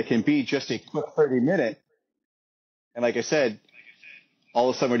 but it can be just a quick 30-minute. And like I said, all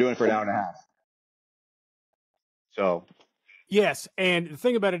of a sudden we're doing it for an hour and a half. So. Yes. And the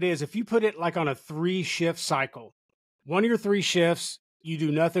thing about it is, if you put it like on a 3-shift cycle, one of your 3 shifts, you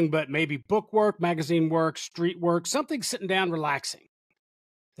do nothing but maybe book work, magazine work, street work, something sitting down, relaxing.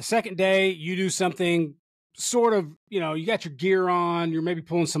 The second day, you do something sort of, you got your gear on, you're maybe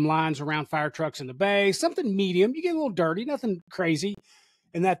pulling some lines around fire trucks in the bay, something medium, you get a little dirty, nothing crazy.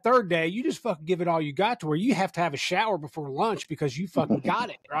 And that third day, you just fucking give it all you got to where you have to have a shower before lunch because you fucking got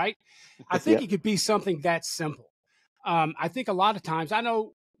it, right? I think it could be something that simple. I think a lot of times, I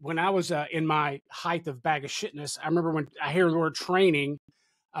know when I was in my height of bag of shitness, I remember when I hear the word training,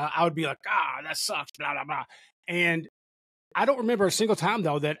 I would be like, that sucks, blah, blah, blah. And I don't remember a single time,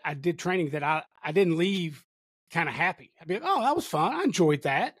 though, that I did training that I didn't leave kind of happy. I'd be like, that was fun. I enjoyed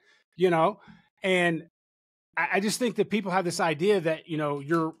that, And I just think that people have this idea that,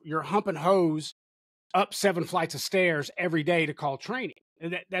 you're humping hose up 7 flights of stairs every day to call training.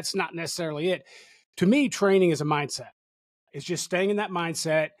 And that's not necessarily it. To me, training is a mindset. It's just staying in that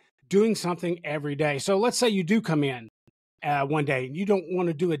mindset, doing something every day. So let's say you do come in one day and you don't want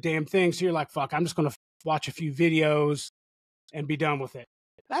to do a damn thing. So you're like, fuck, I'm just going to watch a few videos and be done with it.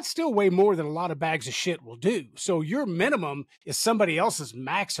 That's still way more than a lot of bags of shit will do. So your minimum is somebody else's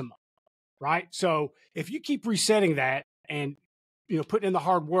maximum, right? So if you keep resetting that and, putting in the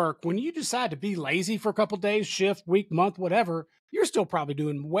hard work, when you decide to be lazy for a couple of days, shift, week, month, whatever, you're still probably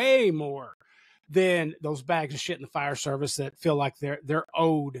doing way more than those bags of shit in the fire service that feel like they're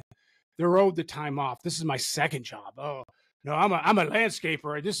owed the time off. This is my second job. Oh no, I'm a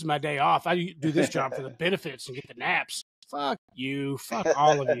landscaper. This is my day off. I do this job for the benefits and get the naps. Fuck you. Fuck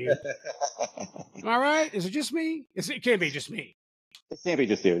all of you. Am I right? Is it just me? It can't be just me. It can't be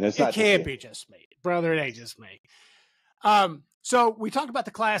just you. It can't be just me, brother. It ain't just me. So we talked about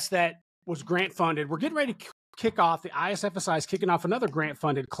the class that was grant funded. We're getting ready to kick off. The ISFSI is kicking off another grant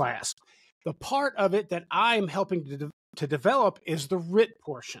funded class. The part of it that I'm helping to develop is the RIT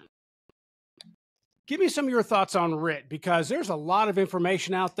portion. Give me some of your thoughts on RIT, because there's a lot of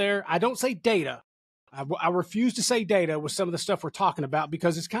information out there. I don't say data. I refuse to say data with some of the stuff we're talking about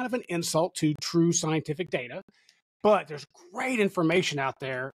because it's kind of an insult to true scientific data. But there's great information out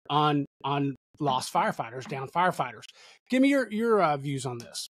there on lost firefighters, down firefighters. Give me your views on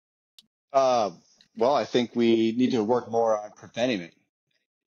this. Well, I think we need to work more on preventing it.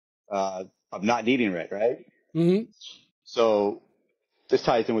 Of not needing RIT, right? Mm-hmm. So this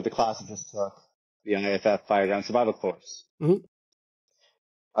ties in with the class I just took, the IFF Fireground Survival course. Mm-hmm.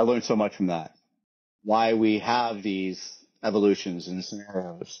 I learned so much from that. Why we have these evolutions and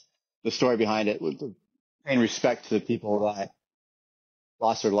scenarios, the story behind it, paying respect to the people that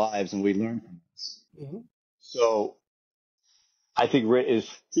lost their lives, and we learn from this. Mm-hmm. So I think RIT is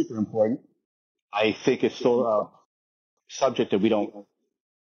super important. I think it's still a subject that we don't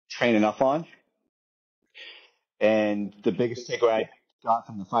train enough on. And the biggest takeaway I got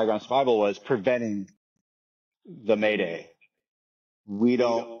from the Fireground Survival was preventing the Mayday. We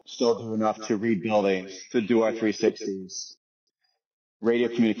don't still do enough to read buildings, to do our 360s. Radio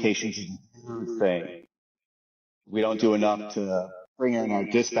communications is a huge thing. We don't do enough to bring in our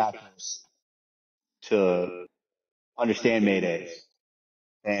dispatchers to understand Maydays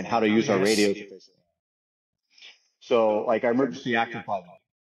and how to use our radios efficiently. So, like our emergency action plan,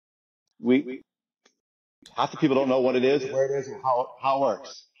 half the people don't know what it is, where it is, and how it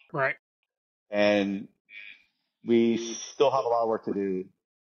works. Right. And we still have a lot of work to do.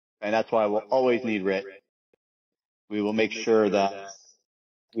 And that's why we'll always need RIT. We will make sure that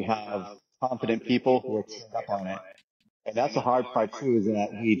we have competent people who are trained up on it. And that's the hard part too, is that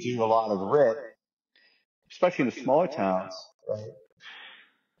we do a lot of RIT, especially in the smaller towns, right?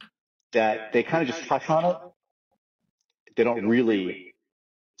 That they kind of just touch on it. They don't really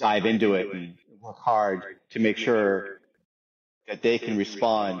dive into it and work hard to make sure that they can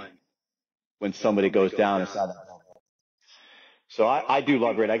respond when somebody goes down inside that building. So I do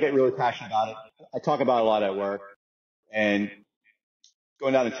love RIT. I get really passionate about it. I talk about it a lot at work. And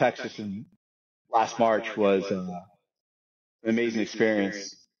going down to Texas in last March was an amazing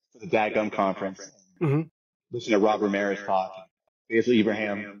experience for the Dadgum conference. Mm-hmm. Listen to Rob Ramirez talk, Basil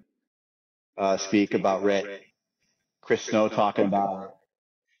Ibrahim speak about RIT. Chris Snow talking about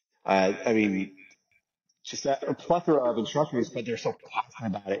it. I mean, just a plethora of instructors, but they're so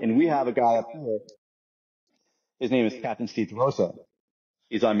passionate about it. And we have a guy up here. His name is Captain Steve Rosa.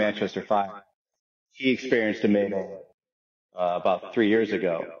 He's on Manchester Fire. He experienced a mayday about 3 years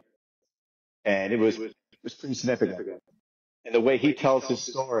ago, and it was pretty significant. And the way he tells his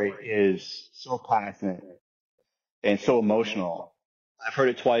story is so passionate and so emotional. I've heard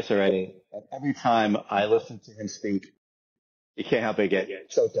it twice already, and every time I listen to him speak, you can't help but get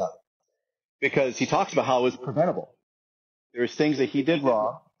choked up because he talks about how it was preventable. There's things that he did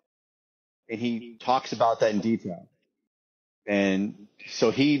wrong, and he talks about that in detail. And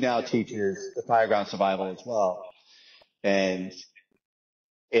so he now teaches the fireground survival as well. And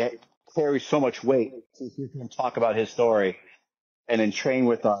it carries so much weight to hear him talk about his story and then train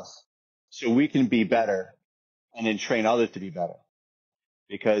with us so we can be better and then train others to be better.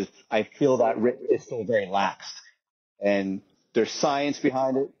 Because I feel that RIT is still very lax. And there's science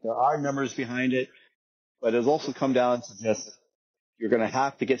behind it. There are numbers behind it. But it'll also come down to just, you're going to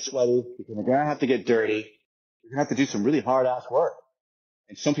have to get sweaty. You're going to have to get dirty. You're going to have to do some really hard ass work.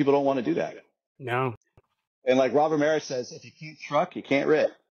 And some people don't want to do that. No. And like Robert Maris says, if you can't truck, you can't RIT.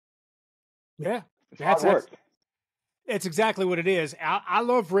 Yeah. It's hard work. It's exactly what it is. I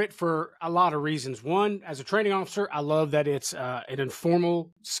love RIT for a lot of reasons. One, as a training officer, I love that it's an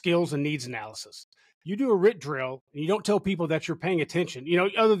informal skills and needs analysis. You do a RIT drill, and you don't tell people that you're paying attention. You know,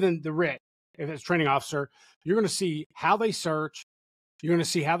 other than the RIT, if it's a training officer, you're going to see how they search. You're going to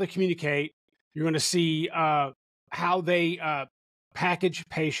see how they communicate. You're going to see how they package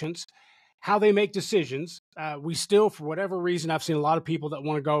patients, how they make decisions. We still, for whatever reason, I've seen a lot of people that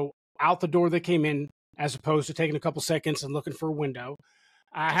want to go out the door they came in as opposed to taking a couple seconds and looking for a window.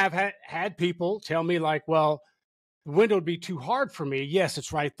 I have had people tell me like, well, the window would be too hard for me. Yes,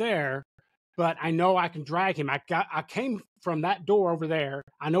 it's right there, but I know I can drag him. I came from that door over there.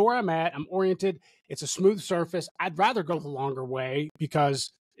 I know where I'm at. I'm oriented. It's a smooth surface. I'd rather go the longer way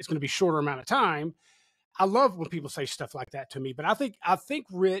because it's going to be shorter amount of time. I love when people say stuff like that to me, but I think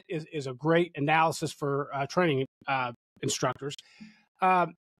RIT is a great analysis for training instructors.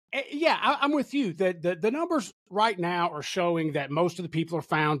 Yeah, I'm with you. The numbers right now are showing that most of the people are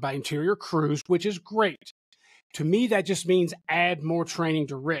found by interior crews, which is great. To me, that just means add more training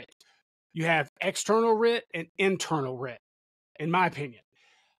to RIT. You have external RIT and internal RIT, in my opinion.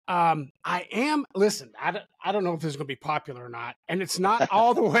 Listen, I don't know if this is going to be popular or not, and it's not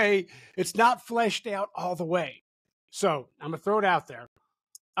all the way, it's not fleshed out all the way. So I'm going to throw it out there.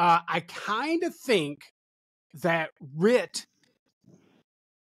 I kind of think that RIT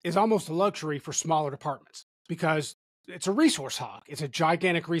is almost a luxury for smaller departments because it's a resource hog. It's a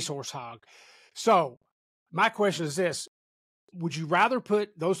gigantic resource hog. So my question is this: would you rather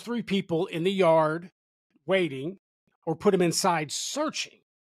put those 3 people in the yard waiting or put them inside searching?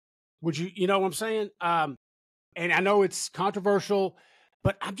 Would you know what I'm saying? And I know it's controversial,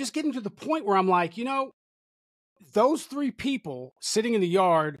 but I'm just getting to the point where I'm like, those 3 people sitting in the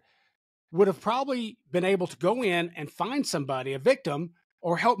yard would have probably been able to go in and find somebody, a victim,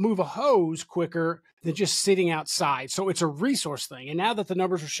 or help move a hose quicker than just sitting outside. So it's a resource thing. And now that the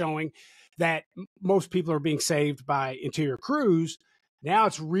numbers are showing that most people are being saved by interior crews, now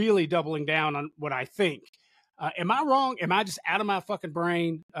it's really doubling down on what I think. Am I wrong? Am I just out of my fucking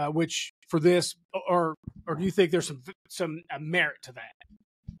brain, which for this, or do you think there's some merit to that?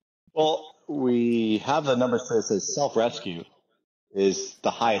 Well, we have the numbers that says self-rescue is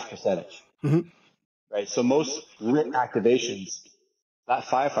the highest percentage, right? So most RIT activations, that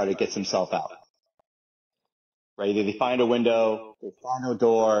firefighter gets himself out, right? Either they find a window, they find a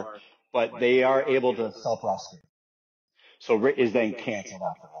door, but they are able to self-rescue. So RIT is then canceled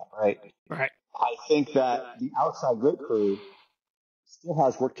after that, right? Right. I think that the outside RIT crew still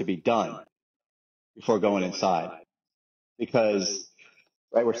has work to be done before going inside because,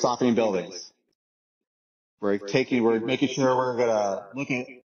 right, we're softening buildings. We're making sure we're going to look at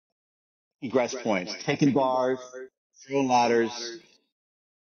egress points, taking bars, throwing ladders.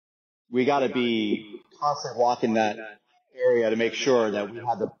 We got to be constantly walking that area to make sure that we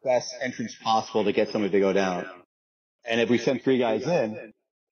have the best entrance possible to get somebody to go down. And if we send 3 guys in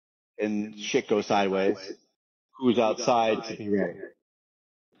and shit goes sideways, who's outside to be ready?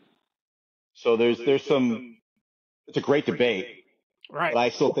 So there's it's a great debate, right? But I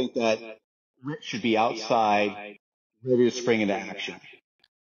still think that RIT should be outside, ready to spring into action.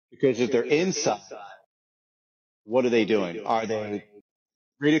 Because if they're inside, what are they doing? Are they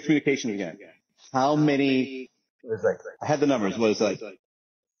radio communication again? How many? I had the numbers. What is it, like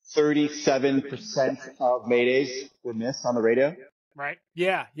 37% of maydays were missed on the radio? Right.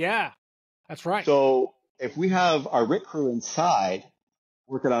 Yeah. That's right. So if we have our RIT crew inside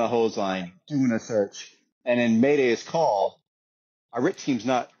working on a hose line, doing a search, and then Mayday is called, our RIT team's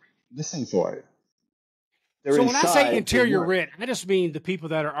not listening for it. They're so when I say inside. interior RIT, I just mean the people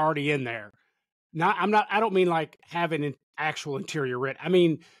that are already in there. I don't mean like having an actual interior RIT. I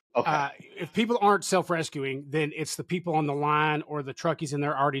mean, Okay. if people aren't self-rescuing, then it's the people on the line or the truckies in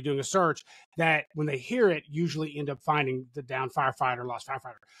there already doing a search that when they hear it, usually end up finding the down firefighter, lost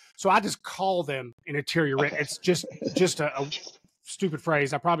firefighter. So I just call them an interior RIT. Okay. It's just a stupid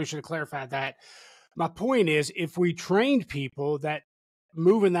phrase. I probably should have clarified that. My point is, if we trained people that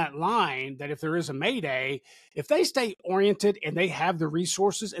move in that line, that if there is a Mayday, if they stay oriented and they have the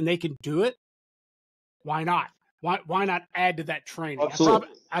resources and they can do it, why not? Why not add to that training? Absolutely.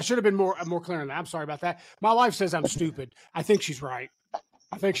 I should have been more clear on that. I'm sorry about that. My wife says I'm stupid. I think she's right.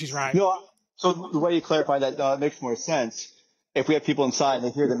 No, so the way you clarify that, it makes more sense. If we have people inside and they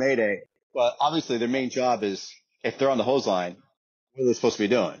hear the Mayday, well, obviously their main job is, if they're on the hose line, what are they supposed to be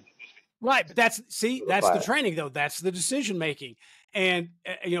doing? Right, but that's the training though. That's the decision making. And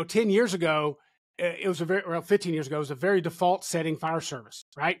 10 years ago, it was 15 years ago, it was a very default setting fire service,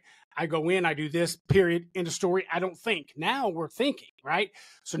 right? I go in, I do this, period, end of story. I don't think. Now we're thinking, right?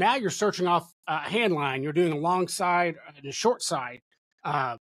 So now you're searching off a hand line. You're doing a long side and a short side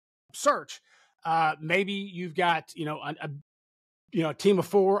search. Maybe you've got, a team of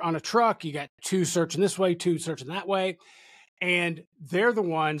 4 on a truck. You got 2 searching this way, 2 searching that way. And they're the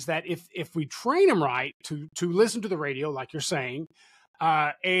ones that if we train them right to listen to the radio, like you're saying,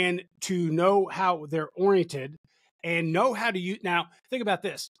 and to know how they're oriented and know how to use. Now, think about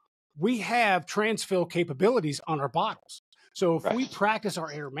this. We have transfill capabilities on our bottles. So if we practice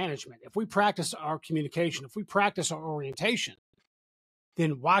our air management, if we practice our communication, if we practice our orientation,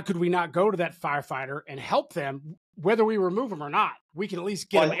 then why could we not go to that firefighter and help them, whether we remove them or not? We can at least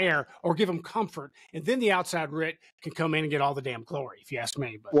get them air or give them comfort. And then the outside RIT can come in and get all the damn glory, if you ask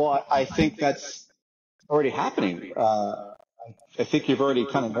me. But, well, I think that's already happening. I think you've already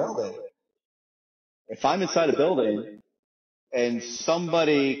kind of nailed it. If I'm inside a building and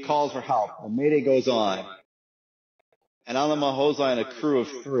somebody calls for help, a Mayday goes on, and I'm on my hose line a crew of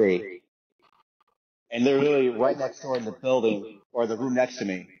 3, and they're literally right next door in the building or the room next to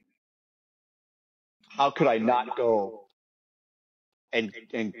me, how could I not go and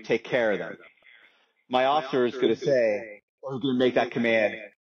take care of them? My officer is going to say, or going to make that command,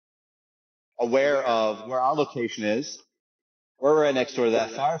 aware of where our location is, where we're right next door to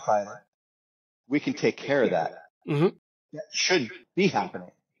that firefighter. We can take care of that. Mm-hmm. That should be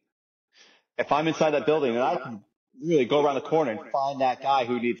happening. If I'm inside that building and I can really go around the corner and find that guy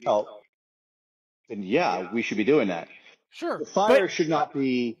who needs help, then yeah, we should be doing that. Sure. The fire should not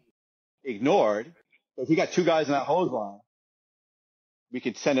be ignored. If we got 2 guys in that hose line, we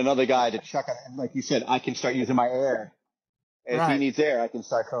could send another guy to check on it. And like you said, I can start using my air. And if he needs air, I can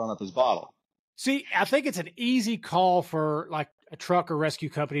start filling up his bottle. See, I think it's an easy call for like a truck or rescue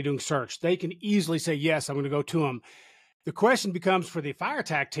company doing search. They can easily say, yes, I'm going to go to them. The question becomes for the fire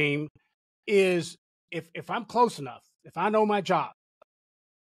attack team is if I'm close enough, if I know my job,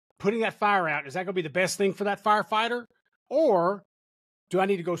 putting that fire out, is that going to be the best thing for that firefighter? Or do I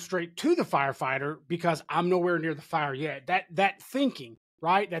need to go straight to the firefighter because I'm nowhere near the fire yet? That thinking,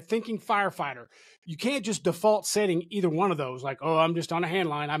 right? That thinking firefighter. You can't just default setting either one of those, like, oh, I'm just on a hand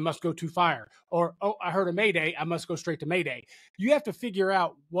line, I must go to fire. Or, oh, I heard a Mayday, I must go straight to Mayday. You have to figure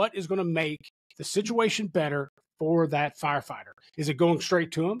out what is going to make the situation better for that firefighter. Is it going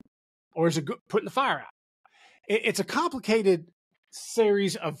straight to him? Or is it putting the fire out? It's a complicated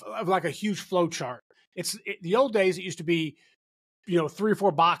series of like a huge flow chart. The old days, it used to be, 3 or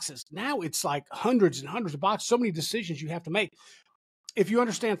 4 boxes. Now it's like hundreds and hundreds of boxes, so many decisions you have to make. If you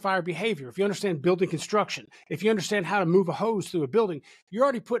understand fire behavior, if you understand building construction, if you understand how to move a hose through a building, you're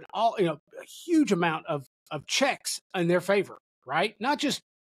already putting a huge amount of checks in their favor, right? Not just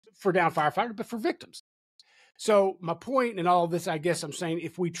for down firefighter, but for victims. So my point in all of this, I guess I'm saying,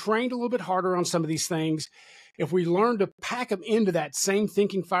 if we trained a little bit harder on some of these things, if we learned to pack them into that same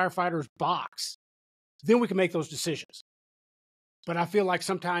thinking firefighter's box, then we can make those decisions. But I feel like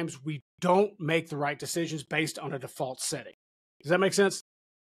sometimes we don't make the right decisions based on a default setting. Does that make sense?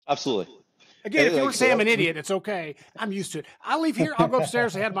 Absolutely. Again, if you want to say I'm an idiot, it's okay. I'm used to it. I'll leave here. I'll go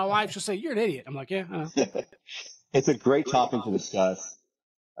upstairs ahead of my wife. She'll say, you're an idiot. I'm like, yeah. It's a great topic to discuss.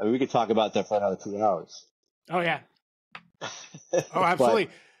 I mean, we could talk about that for another 2 hours. Oh, yeah. Oh, absolutely.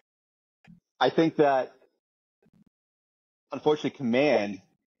 I think that, unfortunately, command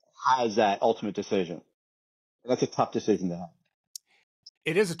has that ultimate decision. And that's a tough decision to have.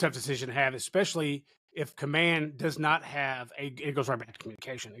 It is a tough decision to have, especially if command does not have it goes right back to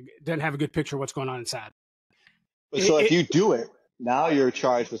communication. It doesn't have a good picture of what's going on inside. So if you do it, now you're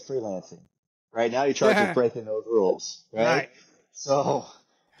charged with freelancing, right? Now you're charged with breaking those rules, right? So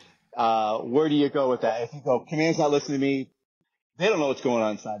where do you go with that? If you go, command's not listening to me, they don't know what's going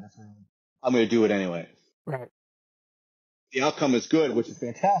on inside this room. I'm going to do it anyway. Right. The outcome is good, which is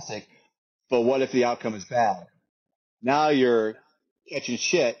fantastic, but what if the outcome is bad? Now you're catching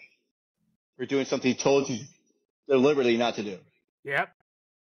shit for doing something he told you deliberately not to do. Yep.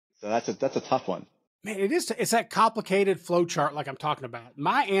 So that's a tough one. Man, it's that complicated flow chart like I'm talking about.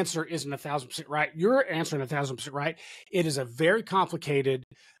 My answer isn't 1,000% right. You're answering 1,000% right. It is a very complicated,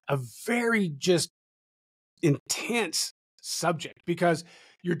 a very just intense subject because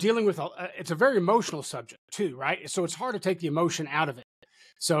you're dealing with, it's a very emotional subject too, right? So it's hard to take the emotion out of it.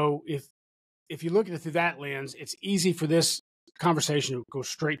 So if you look at it through that lens, it's easy for this conversation to go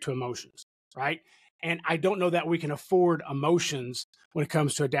straight to emotions, right? And I don't know that we can afford emotions when it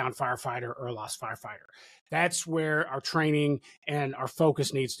comes to a down firefighter or a lost firefighter. That's where our training and our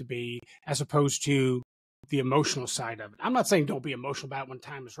focus needs to be, as opposed to the emotional side of it. I'm not saying don't be emotional about it when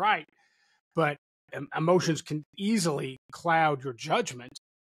time is right, but emotions can easily cloud your judgment,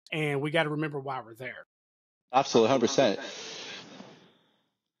 and we got to remember why we're there. Absolutely, 100%.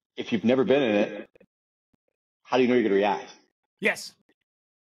 If you've never been in it, how do you know you're going to react? Yes.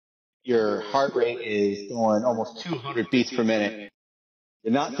 Your heart rate is going almost 200 beats per minute.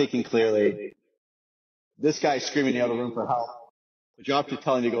 You're not thinking clearly. This guy's screaming in the other room for help. The job is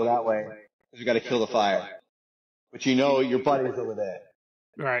telling you to go that way because we got to kill the fire. But you know your buddy is over there.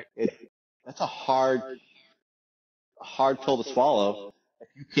 Right. That's a hard pill to swallow if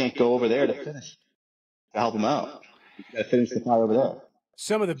you can't go over there to help him out. You got to finish the fire over there.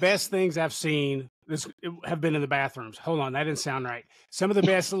 Some of the best things I've seen have been in the bathrooms. Hold on, that didn't sound right. Some of the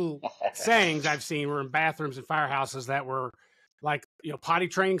best little sayings I've seen were in bathrooms and firehouses that were like, potty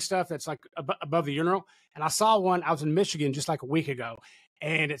training stuff that's like above the urinal. And I saw one, I was in Michigan just like a week ago,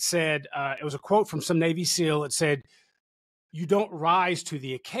 and it said, it was a quote from some Navy SEAL. It said, "You don't rise to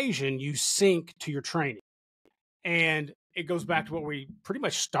the occasion, you sink to your training." And it goes back to what we pretty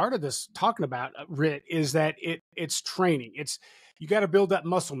much started this talking about, Rit, is that it's training. You got to build that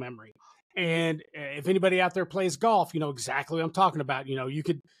muscle memory. And if anybody out there plays golf, you know exactly what I'm talking about. You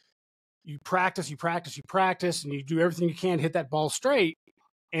practice, and you do everything you can to hit that ball straight.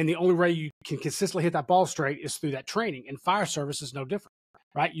 And the only way you can consistently hit that ball straight is through that training. And fire service is no different,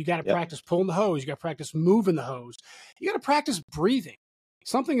 right? You got to practice pulling the hose. You got to practice moving the hose. You got to practice breathing.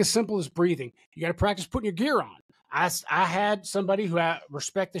 Something as simple as breathing. You got to practice putting your gear on. I had somebody who I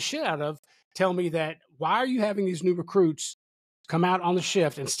respect the shit out of tell me that, why are you having these new recruits come out on the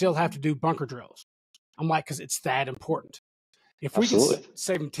shift and still have to do bunker drills? I'm like, because it's that important. If we can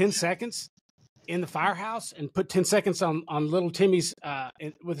save them 10 seconds in the firehouse and put 10 seconds on little Timmy's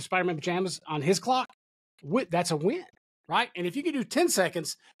with the Spider-Man pajamas on his clock, that's a win, right? And if you could do 10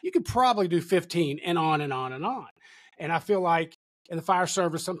 seconds, you could probably do 15 and on and on and on. And I feel like in the fire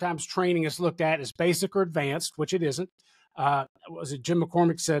service, sometimes training is looked at as basic or advanced, which it isn't. Was it Jim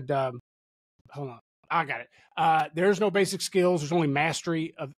McCormick said, hold on, I got it. There's no basic skills. There's only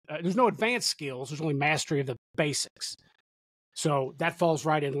mastery of, there's no advanced skills. There's only mastery of the basics. So that falls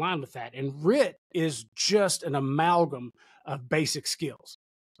right in line with that. And RIT is just an amalgam of basic skills,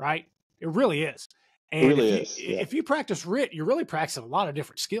 right? It really is. And it really is. If you practice RIT, you're really practicing a lot of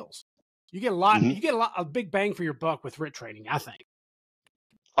different skills. You get a big bang for your buck with RIT training, I think.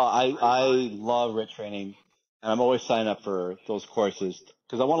 I love RIT training, and I'm always signing up for those courses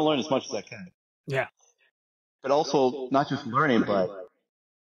because I want to learn as much as I can. Yeah. But also not just learning, but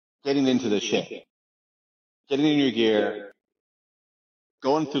getting into the shit, getting in your gear,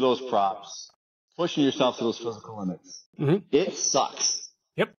 going through those props, pushing yourself to those physical limits. Mm-hmm. It sucks.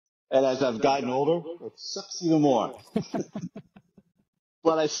 Yep. And as I've gotten older, it sucks even more.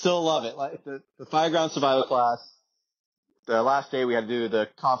 But I still love it. Like the Fireground Survival class, the last day we had to do the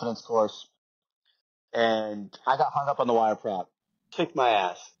confidence course, and I got hung up on the wire prop. Kicked my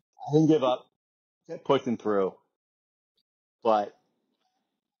ass. I didn't give up. Kept pushing through. But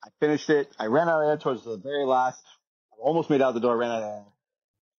I finished it. I ran out of air towards the very last. I almost made it out the door, ran out of air.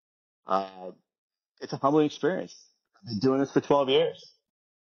 It's a humbling experience. I've been doing this for 12 years.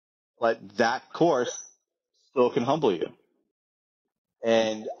 Like, that course still can humble you.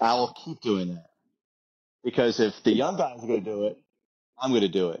 And I will keep doing that. Because if the young guys are going to do it, I'm going to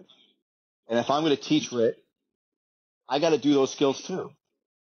do it. And if I'm going to teach RIT, I got to do those skills too.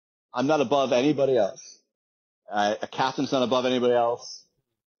 I'm not above anybody else. A captain's not above anybody else.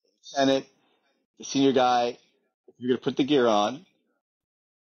 Lieutenant, the senior guy, if you're going to put the gear on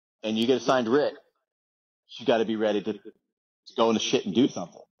and you get assigned RIT, you got to be ready to go into shit and do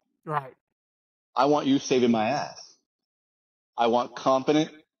something. Right. I want you saving my ass. I want competent,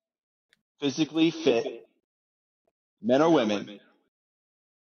 physically fit men or women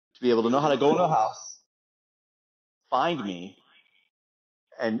to be able to know how to go into a house, find me,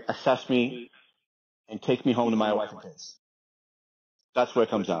 and assess me and take me home to my wife and kids. That's what it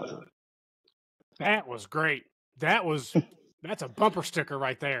comes down to. That was great. That's a bumper sticker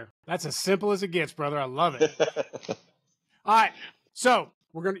right there. That's as simple as it gets, brother. I love it. All right. So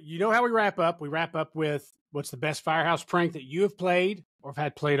you know how we wrap up. We wrap up with what's the best firehouse prank that you have played or have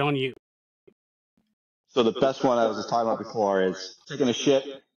had played on you. So the best one I was just talking about before is taking a shit.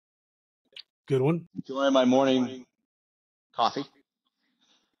 Good one. Enjoying my morning coffee.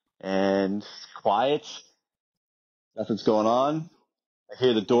 And quiet. Nothing's going on. I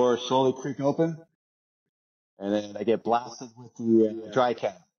hear the door slowly creak open. And then I get blasted with the dry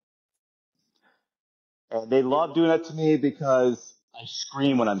can. And they love doing that to me because I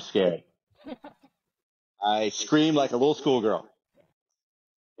scream when I'm scared. I scream like a little schoolgirl.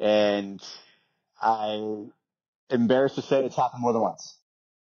 And I'm embarrassed to say it's happened more than once.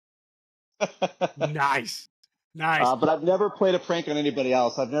 Nice. Nice. But I've never played a prank on anybody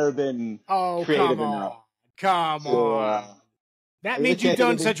else. I've never been creative enough. Come on. That means you've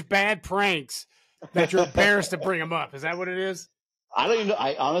done such bad pranks that you're embarrassed to bring them up. Is that what it is? I don't even know.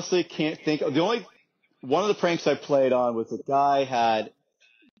 I honestly can't think. One of the pranks I played on was a guy had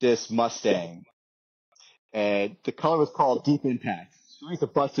this Mustang, and the color was called Deep Impact. So he used to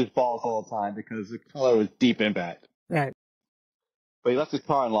bust his balls all the time because the color was Deep Impact. Right. But he left his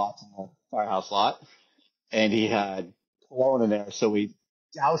car in the firehouse lot, and he had cologne in there, so we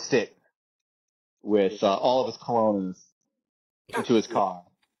doused it with all of his cologne into his car.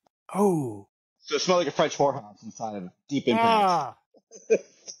 Oh. So it smelled like a French whorehouse inside of Deep Impact.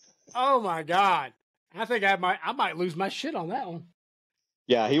 Oh my God. I think I might lose my shit on that one.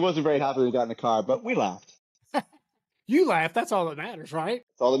 Yeah, he wasn't very happy when he got in the car, but we laughed. You laughed. That's all that matters, right?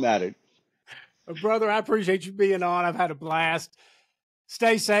 That's all that mattered. Brother, I appreciate you being on. I've had a blast.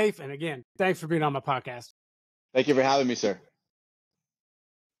 Stay safe. And again, thanks for being on my podcast. Thank you for having me, sir.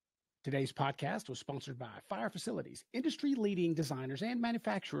 Today's podcast was sponsored by Fire Facilities, industry-leading designers and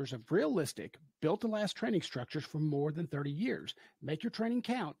manufacturers of realistic, built-to-last training structures for more than 30 years. Make your training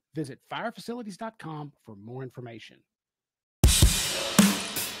count. Visit firefacilities.com for more information.